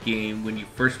beginning of the game, when you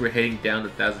first were heading down the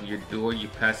 1,000-year door, you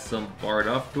passed some barred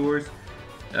off doors.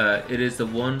 It is the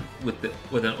one with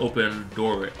an open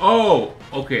doorway. Oh!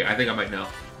 Okay, I think I might know.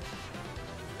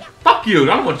 Fuck you!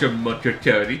 I don't want your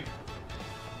charity.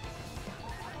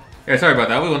 Yeah, sorry about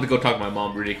that. We wanted to go talk to my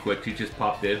mom really quick. She just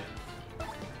popped in.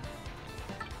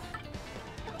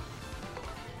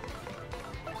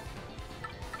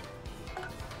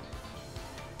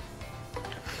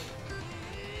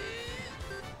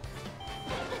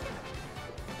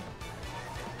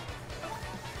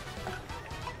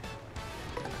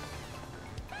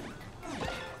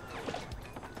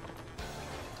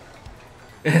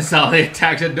 It's all the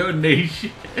attacks and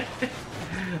donation.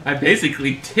 I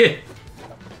basically did.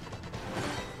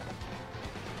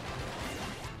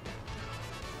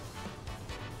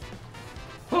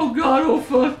 Oh god, oh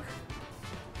fuck.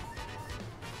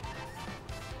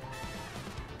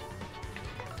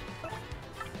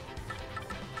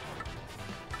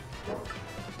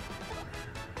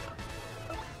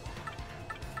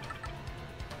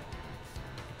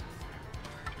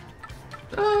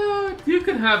 You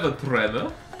can have a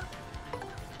tremor.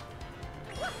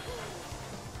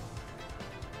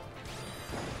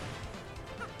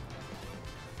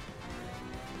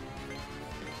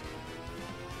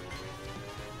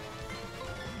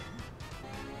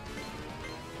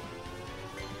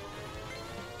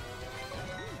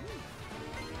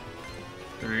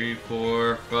 Three,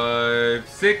 4, 5,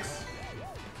 6,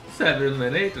 7,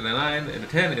 and 8, and 9, and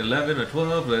 10, 11, and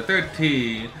 12, and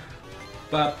 13.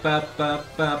 Bop, bop, bop,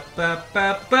 bop, bop,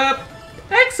 bop, bop.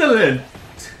 Excellent!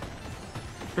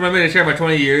 Remind me to share my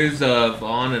 20 years of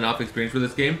on and off experience with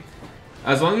this game.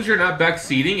 As long as you're not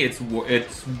backseating, it's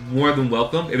more than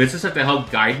welcome. If it's just to help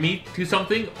guide me to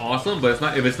something, awesome. But it's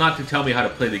not. If it's not to tell me how to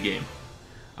play the game,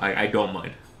 I don't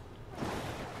mind.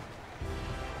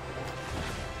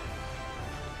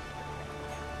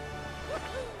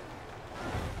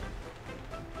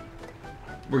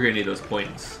 We're gonna need those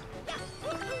points.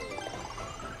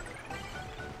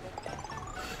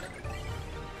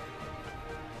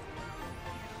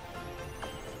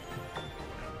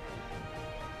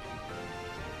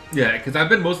 Yeah, because I've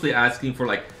been mostly asking for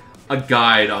like a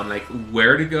guide on like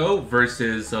where to go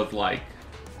versus of like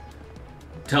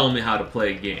telling me how to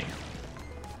play a game.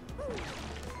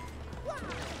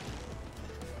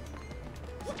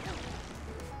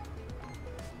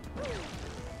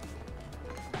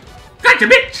 Gotcha,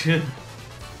 bitch!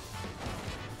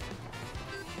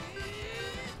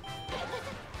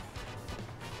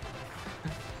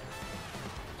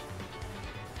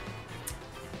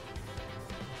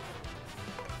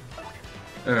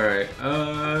 Alright,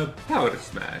 Power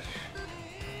Smash.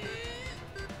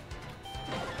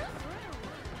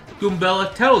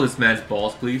 Goombella, tell this man's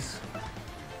balls, please.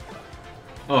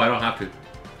 Oh, I don't have to.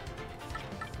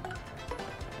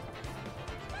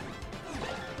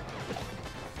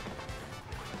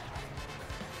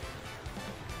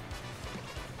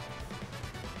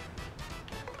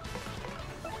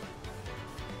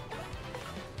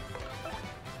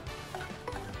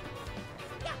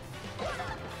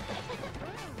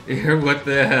 What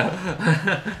the hell?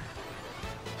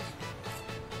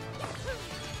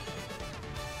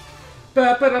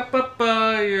 Ba ba da ba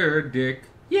ba, you're a dick.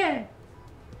 Yeah.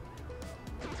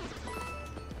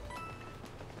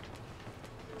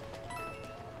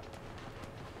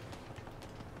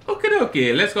 Okie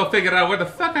dokie, let's go figure out where the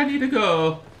fuck I need to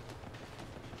go.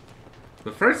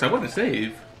 But first, I want to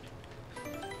save.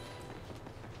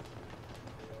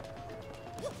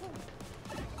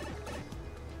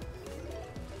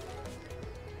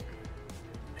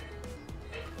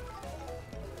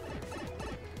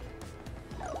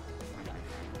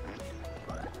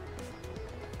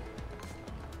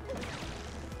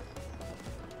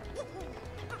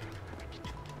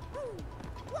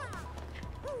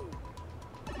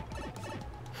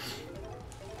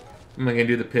 Am I gonna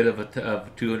do the pit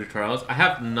of 200 trials? I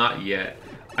have not yet.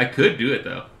 I could do it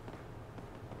though.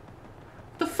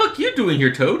 What the fuck you doing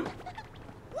here, Toad?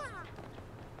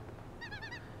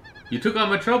 You took on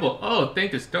my trouble. Oh,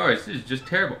 thank the stars. This is just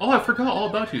terrible. Oh, I forgot all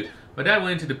about you. My dad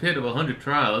went into the pit of 100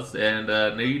 trials, and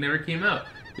you never came out.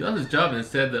 He lost his job and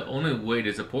said the only way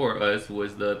to support us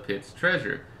was the pit's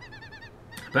treasure.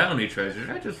 But I don't need treasures.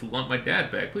 I just want my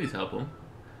dad back. Please help him.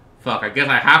 Fuck, I guess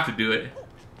I have to do it.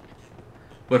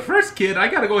 But first, kid, I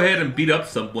gotta go ahead and beat up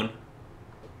someone.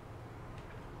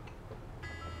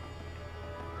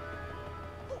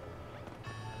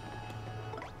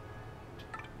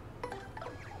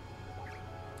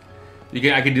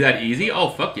 I can do that easy? Oh,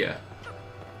 fuck yeah.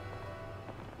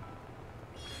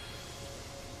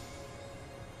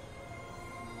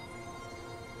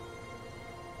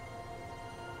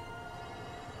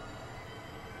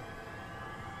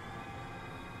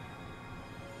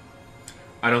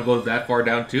 I don't go that far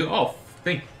down too? Oh,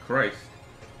 thank Christ.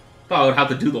 Thought I would have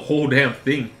to do the whole damn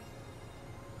thing.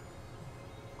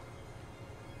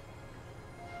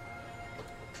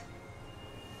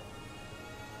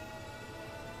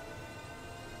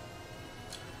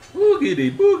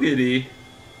 Boogity, boogity.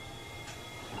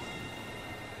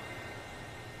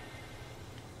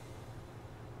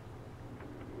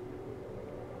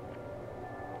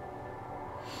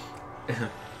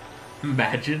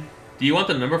 Imagine. Do you want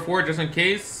the number for it just in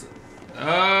case?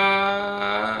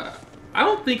 I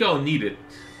don't think I'll need it.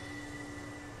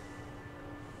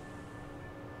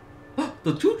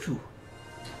 The choo-choo.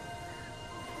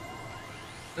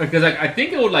 Because I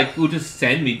think it would just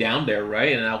send me down there,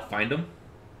 right? And I'll find them.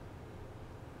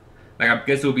 Like, I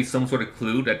guess it will be some sort of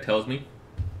clue that tells me.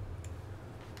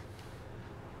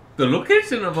 The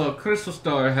location of a crystal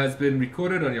star has been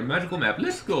recorded on your magical map.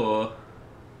 Let's go.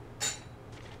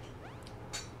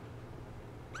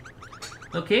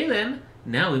 Okay then,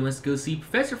 now we must go see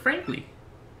Professor Franklin.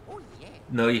 Oh yeah.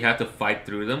 No, you have to fight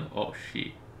through them? Oh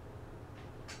shit.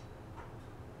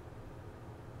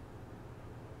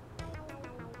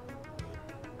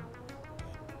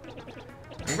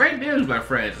 Great news, my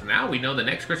friends. Now we know the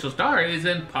next crystal star is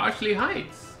in Poshley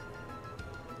Heights.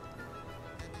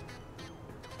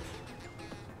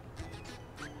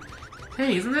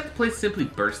 Hey, isn't that the place simply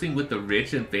bursting with the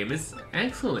rich and famous?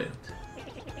 Excellent.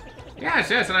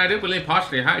 Yes, and I do believe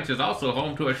Poshley Heights is also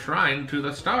home to a shrine to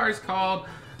the stars called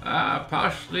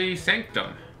Poshley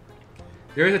Sanctum.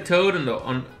 There is a toad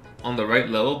on the right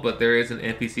level, but there is an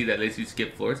NPC that lets you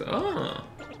skip floors. Oh.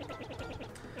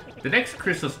 The next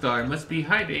crystal star must be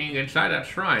hiding inside that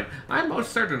shrine. I'm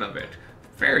most certain of it.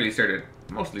 Fairly certain.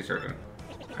 Mostly certain.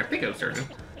 I think I'm certain.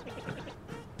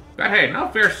 But hey, no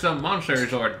fearsome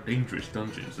monsters or dangerous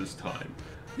dungeons this time.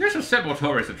 Just a simple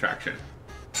tourist attraction.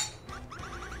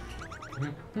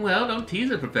 Well, don't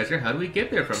tease it, Professor. How do we get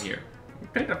there from here?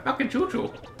 Take the fucking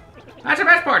choo-choo. That's the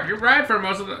best part. You ride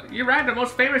the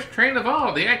most famous train of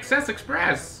all, the Excess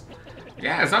Express.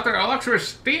 Yes, after a luxurious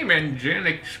steam engine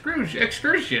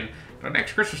excursion, the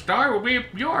next crystal star will be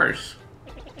yours.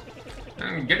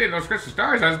 And getting those crystal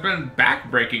stars has been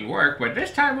back-breaking work, but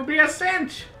this time will be a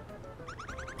cinch.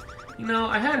 You know,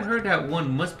 I had heard that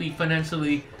one must be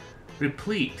financially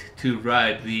replete to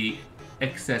ride the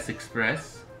Excess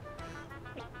Express.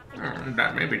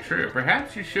 That may be true.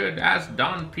 Perhaps you should ask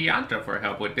Don Pianta for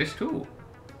help with this too.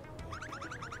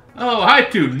 Oh, I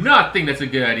do not think that's a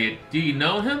good idea. Do you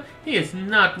know him? He is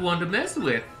not one to mess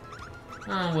with.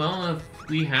 Oh, well, if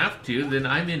we have to, then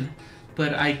I'm in.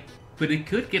 But it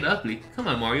could get ugly. Come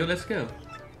on, Mario, let's go.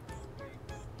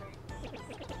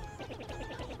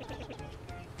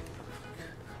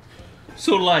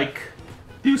 So like,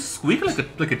 do you squeak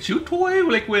like a chew toy,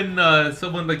 like when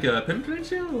someone like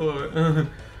penetrates you, or?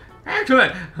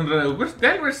 Excellent.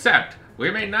 Then we're set.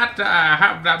 We may not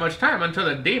have that much time until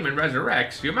the demon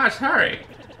resurrects. You must hurry.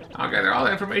 I'll gather all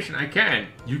the information I can.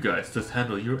 You guys just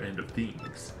handle your end of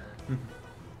things.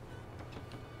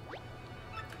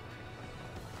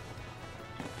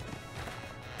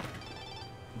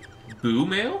 Boo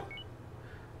mail?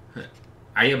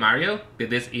 Are you Mario? Did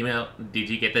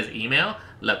you get this email?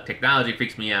 Look, technology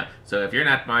freaks me out. So if you're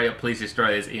not Mario, please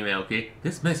destroy this email, okay?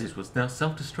 This message was now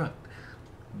self-destruct.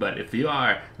 But if you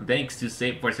are, thanks for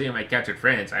saving my captured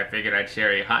friends, I figured I'd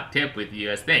share a hot tip with you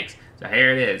as thanks. So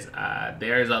here it is.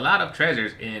 There's a lot of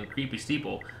treasures in Creepy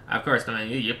Steeple. Of course, knowing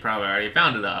you probably already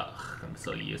found it all. I'm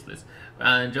so useless.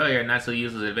 Well, enjoy your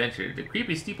not-so-useless adventure. The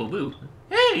Creepy Steeple Boo.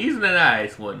 Hey, isn't a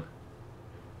nice one?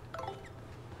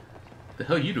 The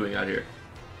hell are you doing out here?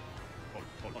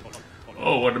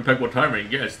 Oh, what impeccable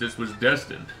timing. Yes, this was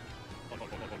destined.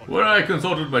 When I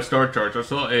consulted my star charts, I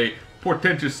saw a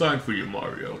portentous sign for you,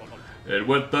 Mario. It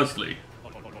went thusly.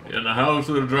 In the house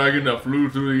of the dragon that flew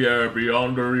through the air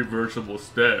beyond a reversible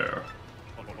stair.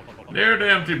 Near the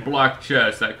empty black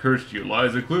chest that cursed you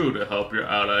lies a clue to help your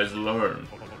allies learn.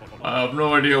 I have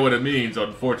no idea what it means,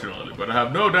 unfortunately, but I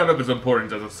have no doubt of its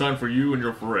importance as a sign for you and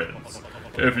your friends.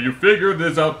 If you figure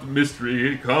this out the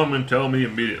mystery, come and tell me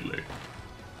immediately.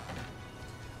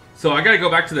 So I gotta go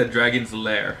back to the dragon's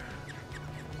lair.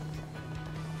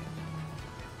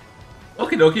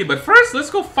 Okie dokie, but first let's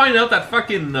go find out that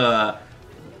fucking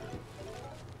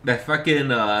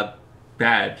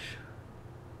badge.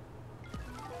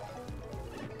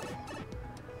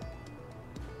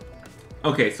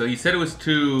 Okay, so you said it was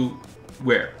to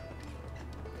where?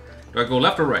 Do I go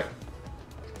left or right?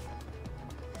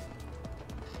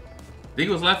 I think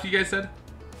it was left, you guys said?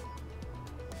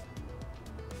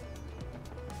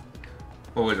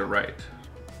 Or was it right?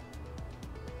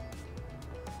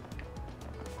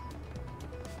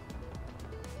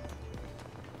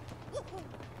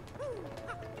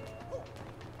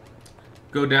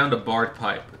 Go down to barred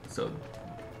pipe. So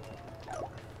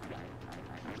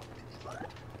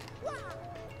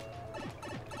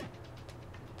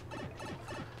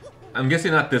I'm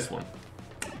guessing not this one.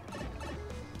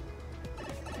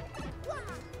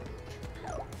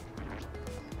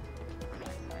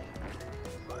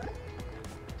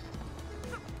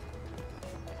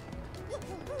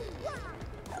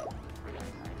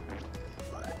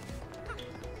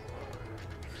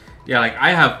 Yeah, like I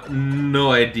have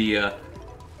no idea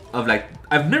of like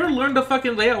I've never learned the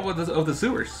fucking layout of the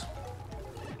sewers.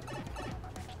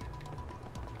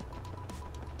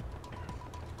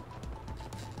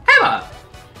 Hella.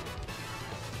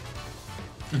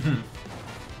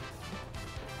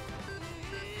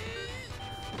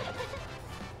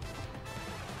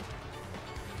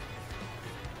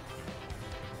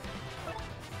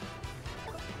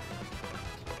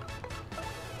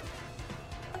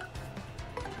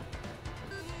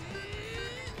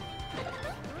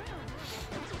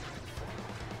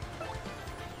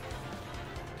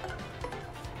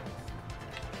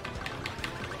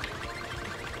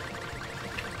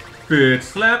 Bitch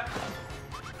slap.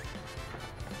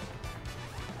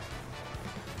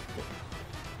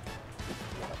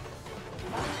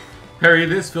 Parry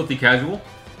this, filthy casual.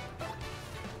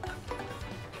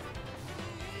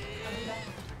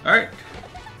 Alright.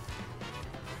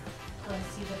 Go and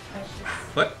see the precious.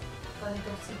 What? Go and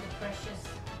go see the precious.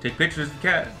 Take pictures of the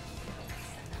cat.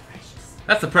 Precious.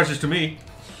 That's the precious to me.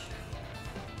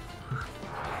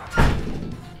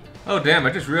 Oh damn, I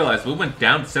just realized we went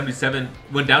down to 77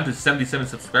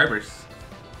 subscribers.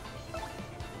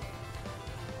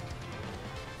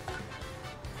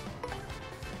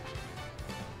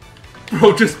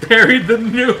 Bro just parried the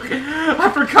nuke. I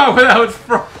forgot where that was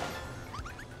from.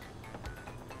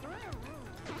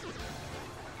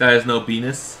 That is no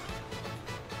Venus.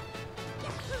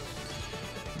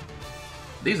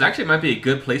 These actually might be a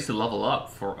good place to level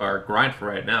up for our grind for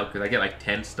right now, because I get like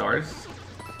 10 stars.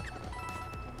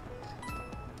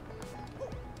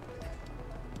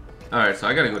 Alright, so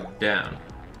I gotta go down.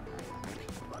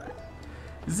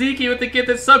 Zeke with the gift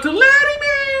that's sub to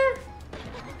Vladimir!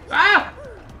 Ah!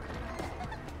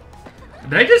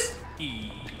 Did I just...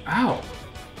 Ow.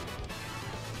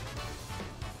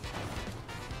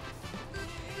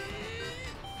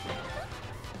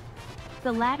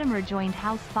 The Latimer joined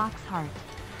House Foxheart.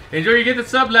 Enjoy your gift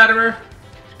sub, Latimer.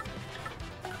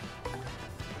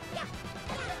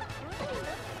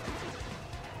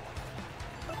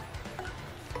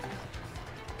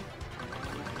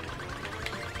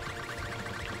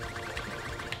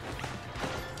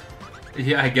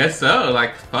 Yeah, I guess so.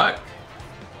 Like, fuck.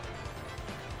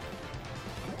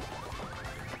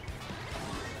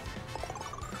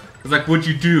 was like, what'd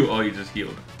you do? Oh, you just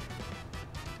healed.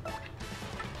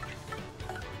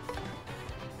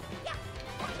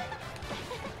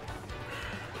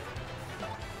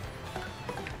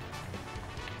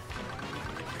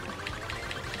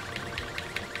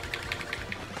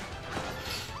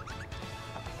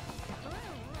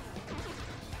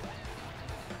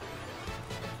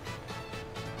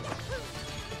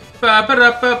 Ba ba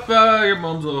da ba ba. Your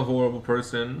mom's a horrible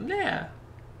person. Yeah.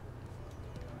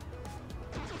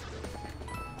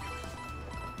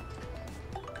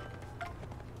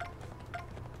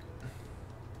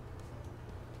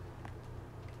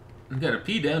 You got a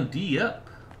P down, D up.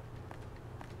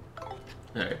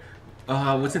 Alright.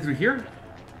 What's it through here?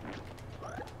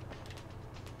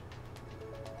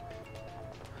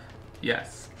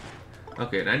 Yes.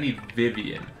 Okay, and I need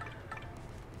Vivian.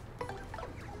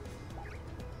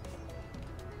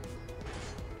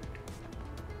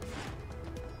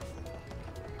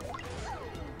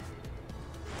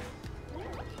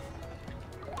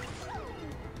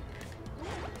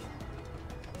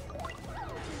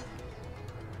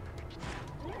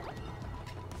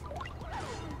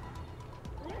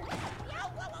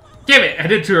 Damn it! I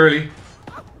did too early.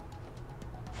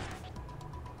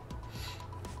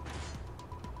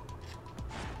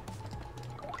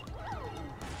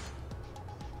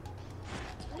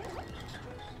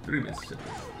 Three misses.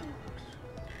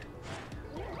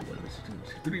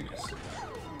 Three misses.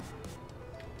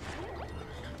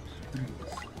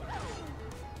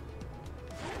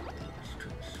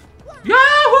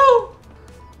 Yahoo!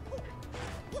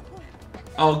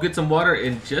 I'll get some water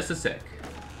in just a sec.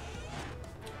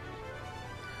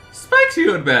 Spike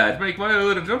shield badge. Make my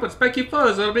little jump and spike your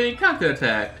foes while being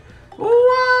counter-attacked.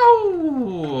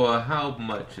 Wow! How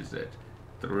much is it?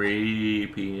 3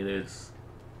 peanuts.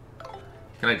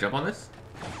 Can I jump on this?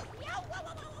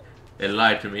 It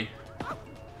lied to me.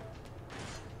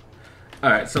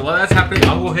 Alright, so while that's happening,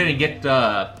 I'll go ahead and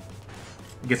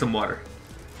get some water.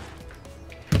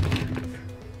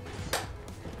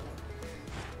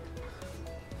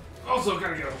 Also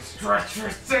gotta go stretch for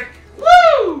a sec.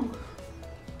 Woo!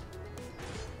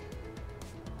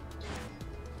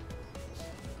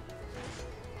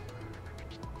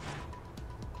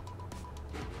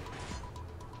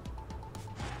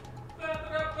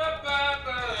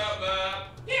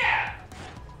 Yeah!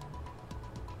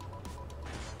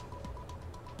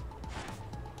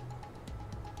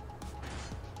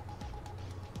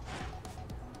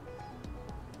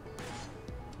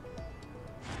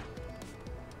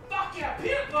 Fuck yeah,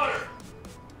 peanut butter!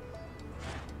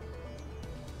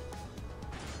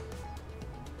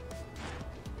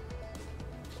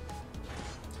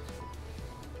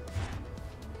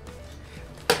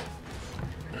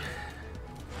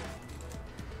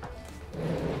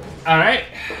 Alright,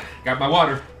 got my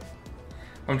water.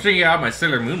 I'm drinking out my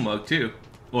Sailor Moon mug too.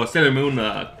 Well, Sailor Moon,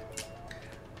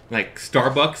 like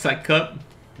Starbucks like cup.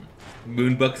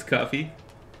 Moonbucks coffee.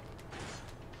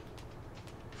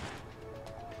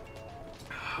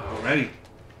 Alrighty.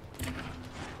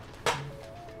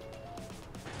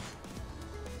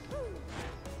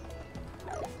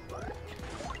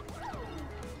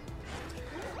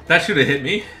 That should have hit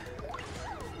me.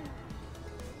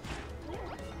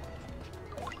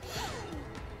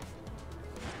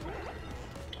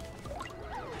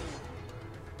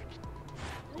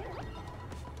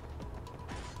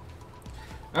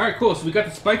 Alright, cool. So we got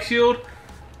the spike shield.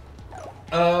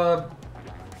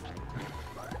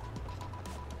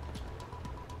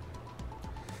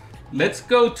 Let's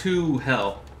go to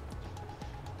hell.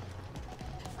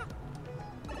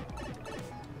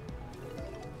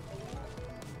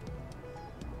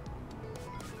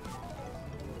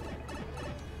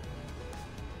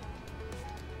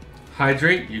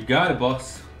 Hydrate, you got it,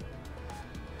 boss.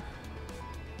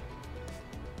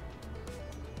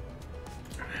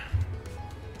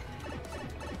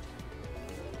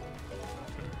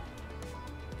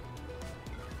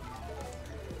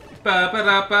 Ba ba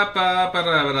da ba ba ba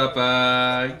da ba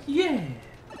ba. Yeah.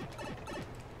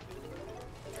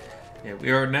 Yeah, we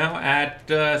are now at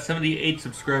 78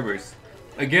 subscribers.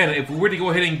 Again, if we were to go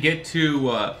ahead and get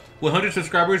to 100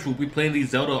 subscribers, we'll be playing the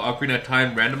Zelda Ocarina of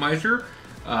Time randomizer,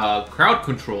 crowd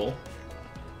control.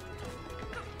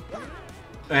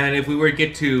 And if we were to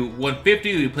get to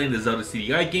 150, we'll be playing the Zelda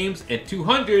CDI games. And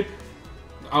 200,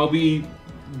 I'll be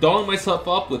dolling myself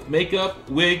up with makeup,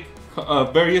 wig,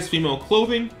 various female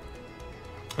clothing.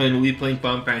 And we'll be playing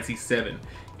Final Fantasy VII.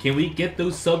 Can we get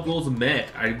those sub goals met?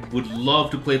 I would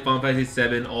love to play Final Fantasy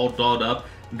VII all dolled up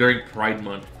during Pride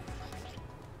Month.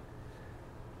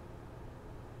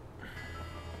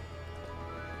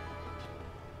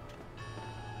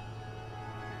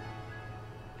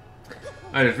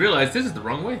 I just realized this is the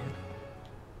wrong way.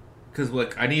 Because,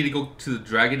 like, I need to go to the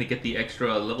dragon to get the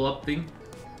extra level up thing.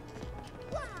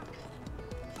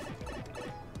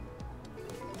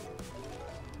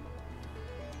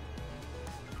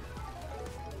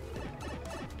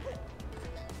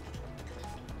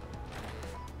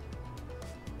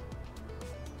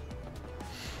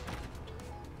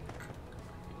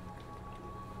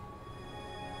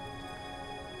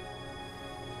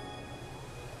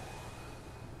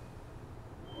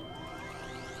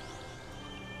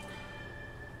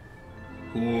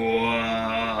 Whoa.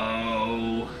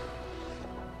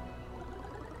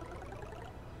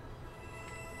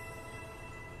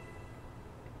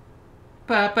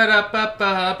 Ba ba da ba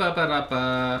ba ba ba da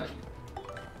ba.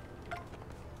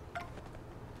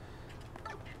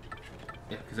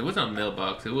 Yeah, because it wasn't a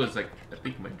mailbox. It was like, I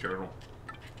think, my journal.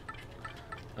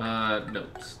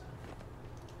 Notes.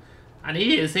 I need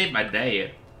you to save my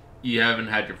dad. You haven't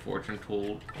had your fortune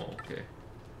told. Oh, okay.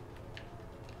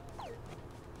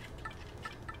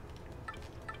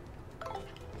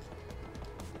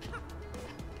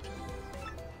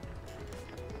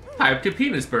 Pipe to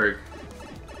Penisburg.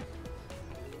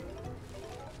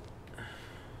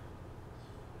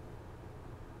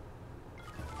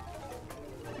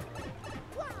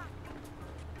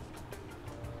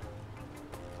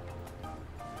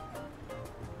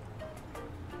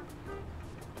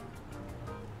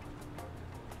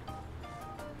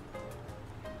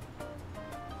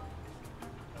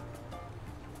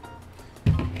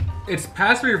 It's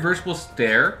past the reversible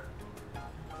stair.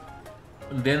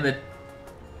 And then the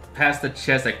past the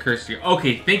chest that cursed you.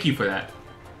 Okay, thank you for that.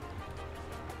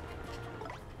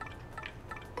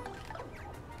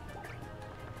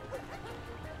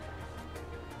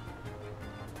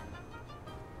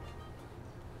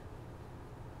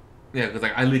 Yeah, because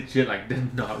like I legit like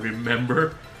did not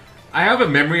remember. I have a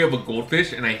memory of a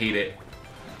goldfish and I hate it.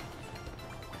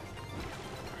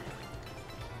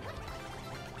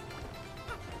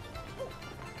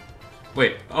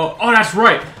 Wait, oh, that's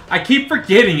right. I keep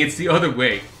forgetting it's the other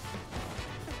way.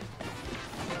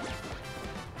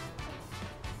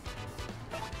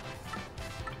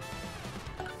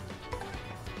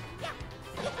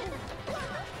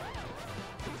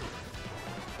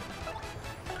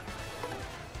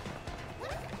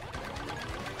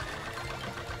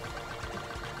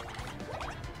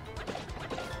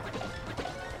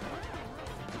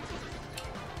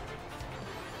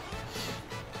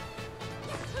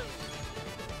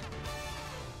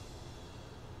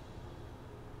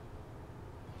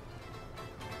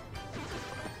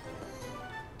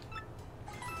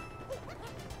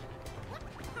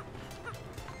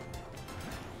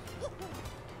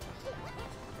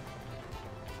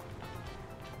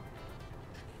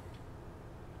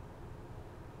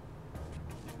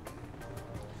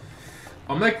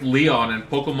 I'm like Leon in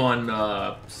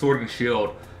Pokemon Sword and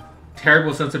Shield.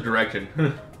 Terrible sense of direction.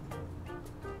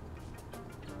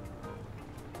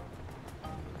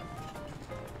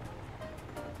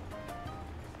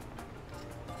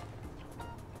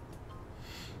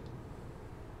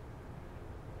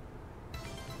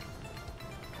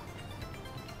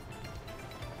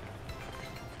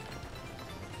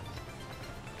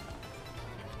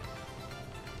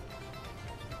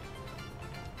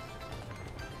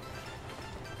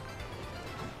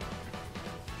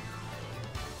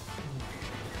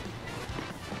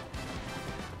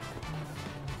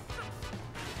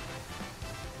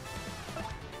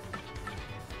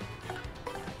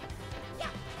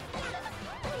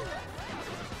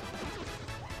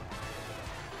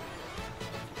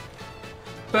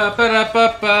 Ba ba da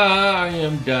ba ba, I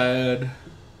am dead.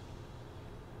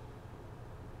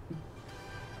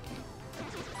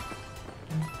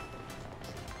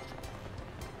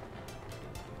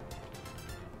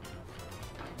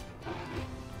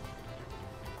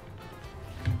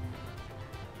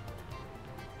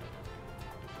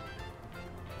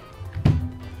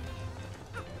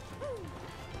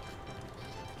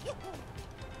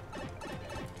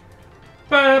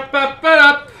 Ba ba ba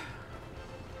da.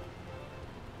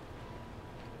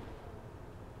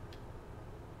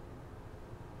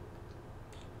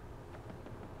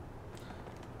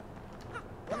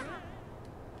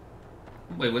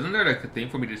 Wait, wasn't there like a thing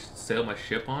for me to sail my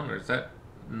ship on, or is that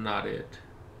not it?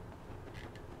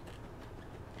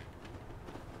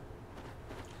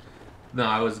 No,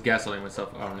 I was gaslighting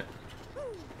myself on it.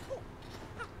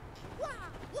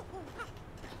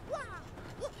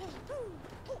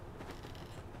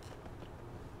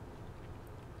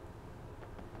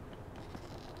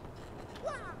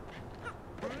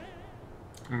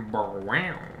 Wow.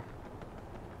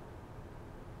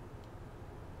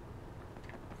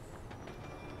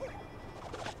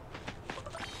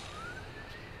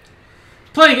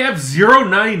 playing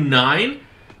F-099?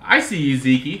 I see you,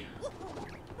 Zeke.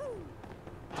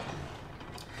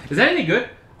 Is that any good?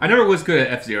 I never was good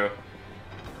at F-Zero.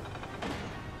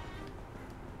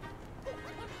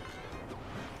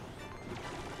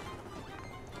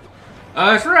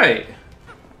 That's right.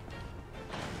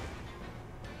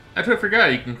 I totally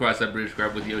forgot you can cross that bridge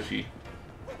grab with Yoshi.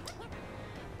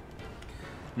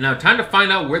 Now, time to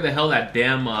find out where the hell that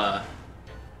damn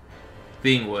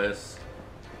thing was.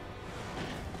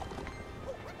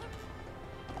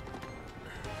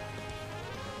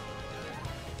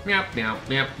 Meow, meow,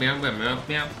 meow, meow, meow, meow,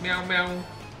 meow, meow, meow.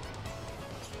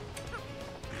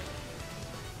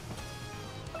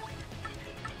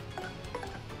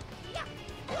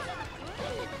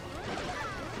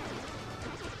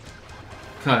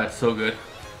 God, that's so good.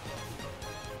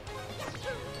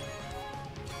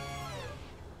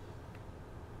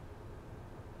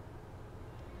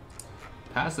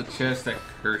 Pass the chest that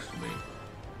cursed me.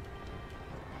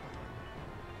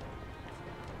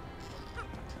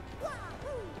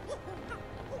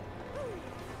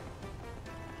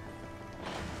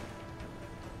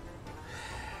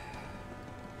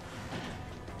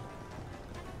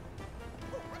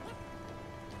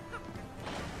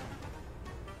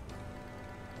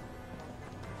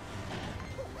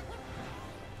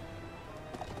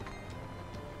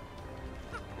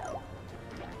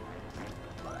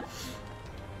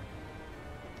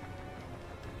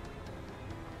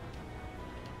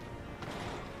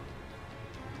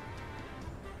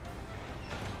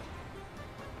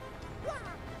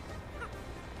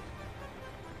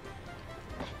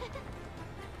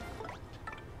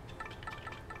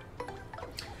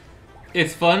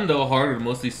 It's fun, though hard with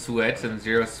mostly sweats and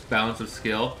 0 bounds of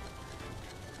skill.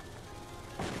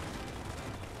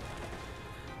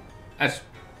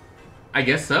 I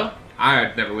guess so.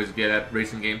 I never was good at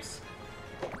racing games.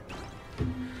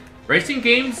 Racing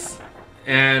games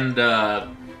and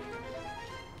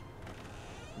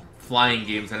flying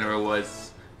games I never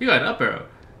was. You got an up arrow.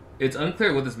 It's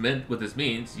unclear what this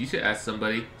means. You should ask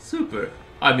somebody. Super.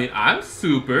 I mean, I'm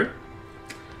super.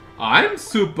 I'm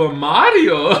Super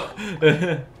Mario!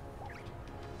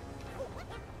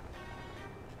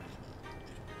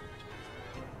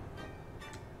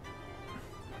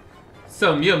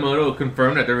 So Miyamoto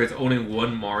confirmed that there is only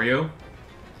one Mario.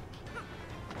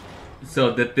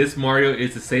 So that this Mario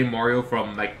is the same Mario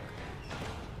from like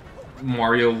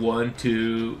Mario 1,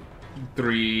 2,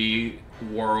 3,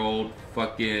 World,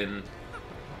 fucking...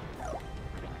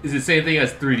 Is the same thing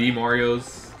as 3D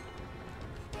Marios,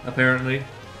 apparently.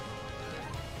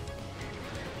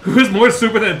 Who's more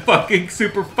super than fucking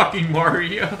Super fucking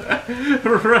Mario?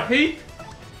 Right?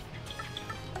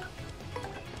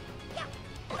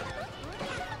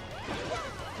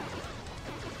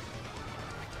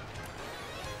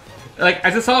 Like,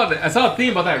 I saw a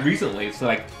thing about that recently. So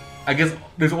like, I guess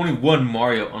there's only one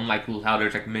Mario, unlike how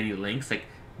there's like many Links. Like,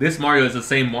 this Mario is the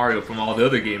same Mario from all the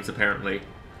other games apparently.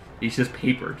 He's just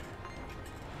papered.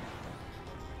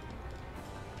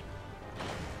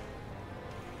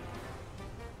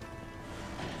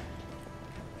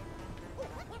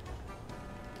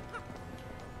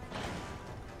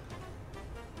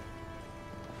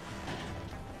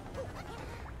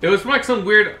 It was from like some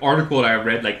weird article that I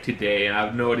read like today, and I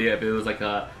have no idea if it was like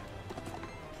the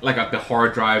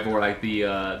hard drive or like the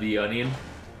Onion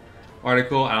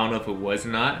article. I don't know if it was or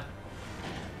not.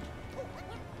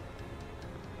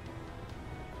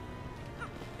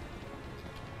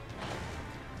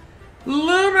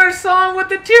 Lunar Song with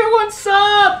the tier 1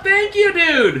 sub! Thank you,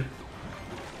 dude!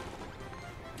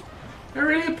 I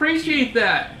really appreciate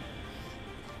that.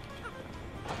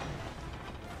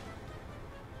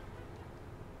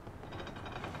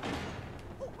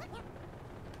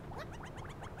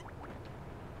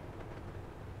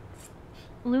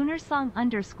 Lunar Song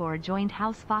 _ joined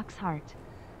House Foxheart.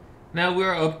 Now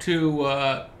we're up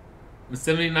to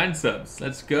 79 subs.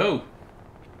 Let's go.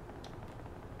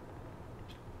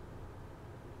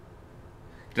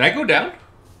 Did I go down?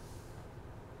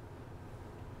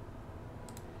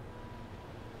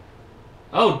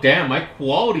 Oh damn, my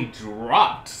quality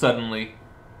dropped suddenly.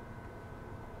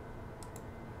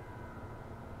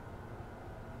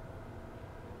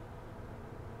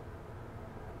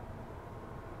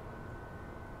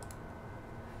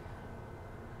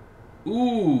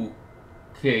 Ooh.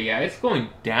 Okay, yeah, it's going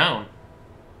down.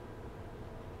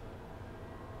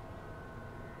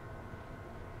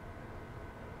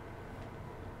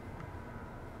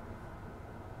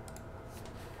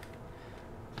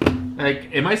 Like,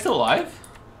 am I still alive?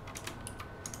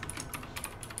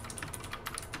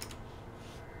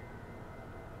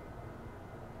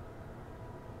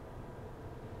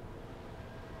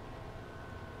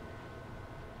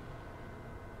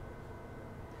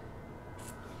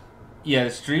 Yeah,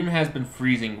 the stream has been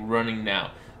freezing, running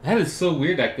now. That is so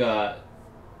weird.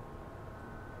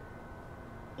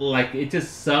 Like it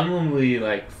just suddenly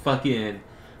like fucking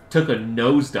took a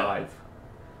nosedive.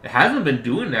 It hasn't been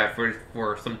doing that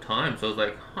for some time, so I was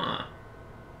like, huh.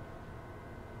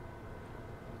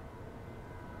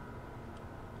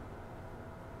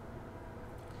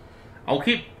 I'll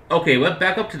keep. Okay, went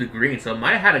back up to the green, so I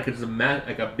might have had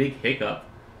like a big hiccup.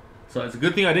 So it's a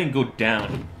good thing I didn't go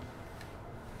down.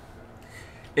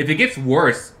 If it gets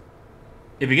worse,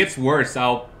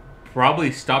 I'll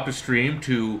probably stop the stream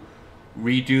to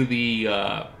redo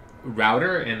the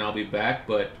router, and I'll be back.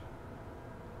 But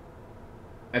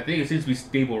I think it seems to be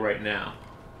stable right now.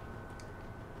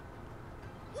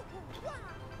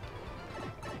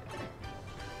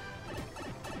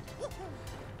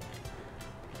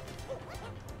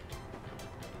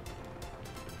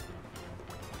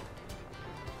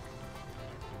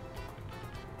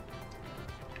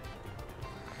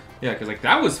 Yeah, because like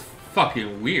that was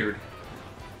fucking weird.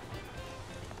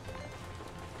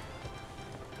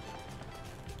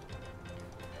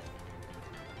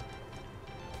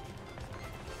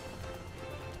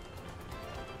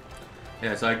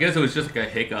 Yeah, so I guess it was just like a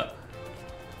hiccup.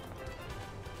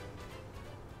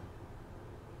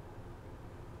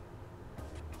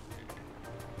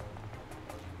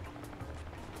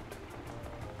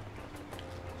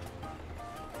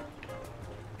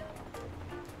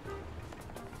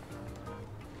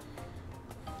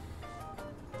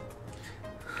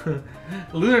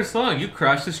 Lunar Song, you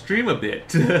crashed the stream a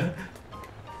bit.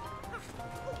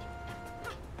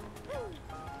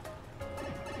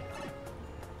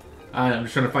 I'm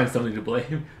just trying to find something to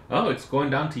blame. Oh, it's going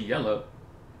down to yellow.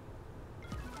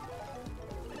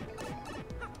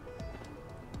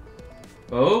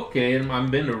 Okay,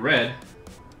 I'm been to red.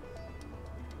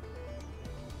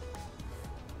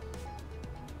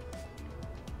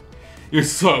 Your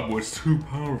sub was too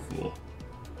powerful.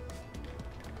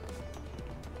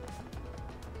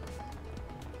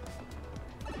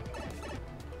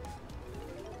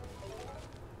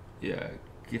 Yeah,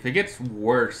 if it gets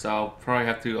worse, I'll probably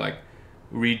have to like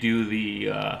redo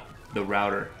the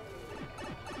router.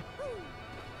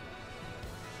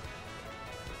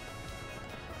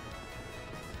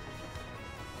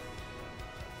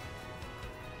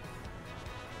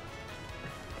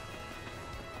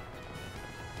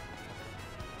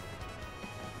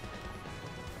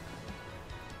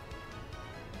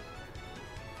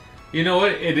 You know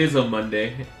what? It is a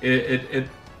Monday.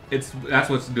 It's that's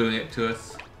what's doing it to us.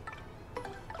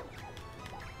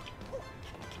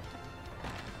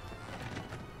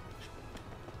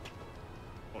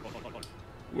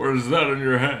 What is that in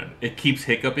your hand? It keeps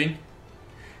hiccuping.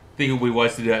 Think it would be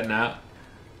wise to do that now.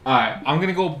 Alright, I'm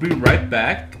gonna go be right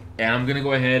back, and I'm gonna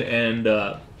go ahead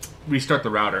and restart the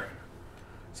router.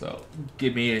 So,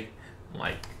 give me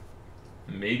like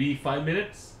maybe 5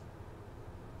 minutes.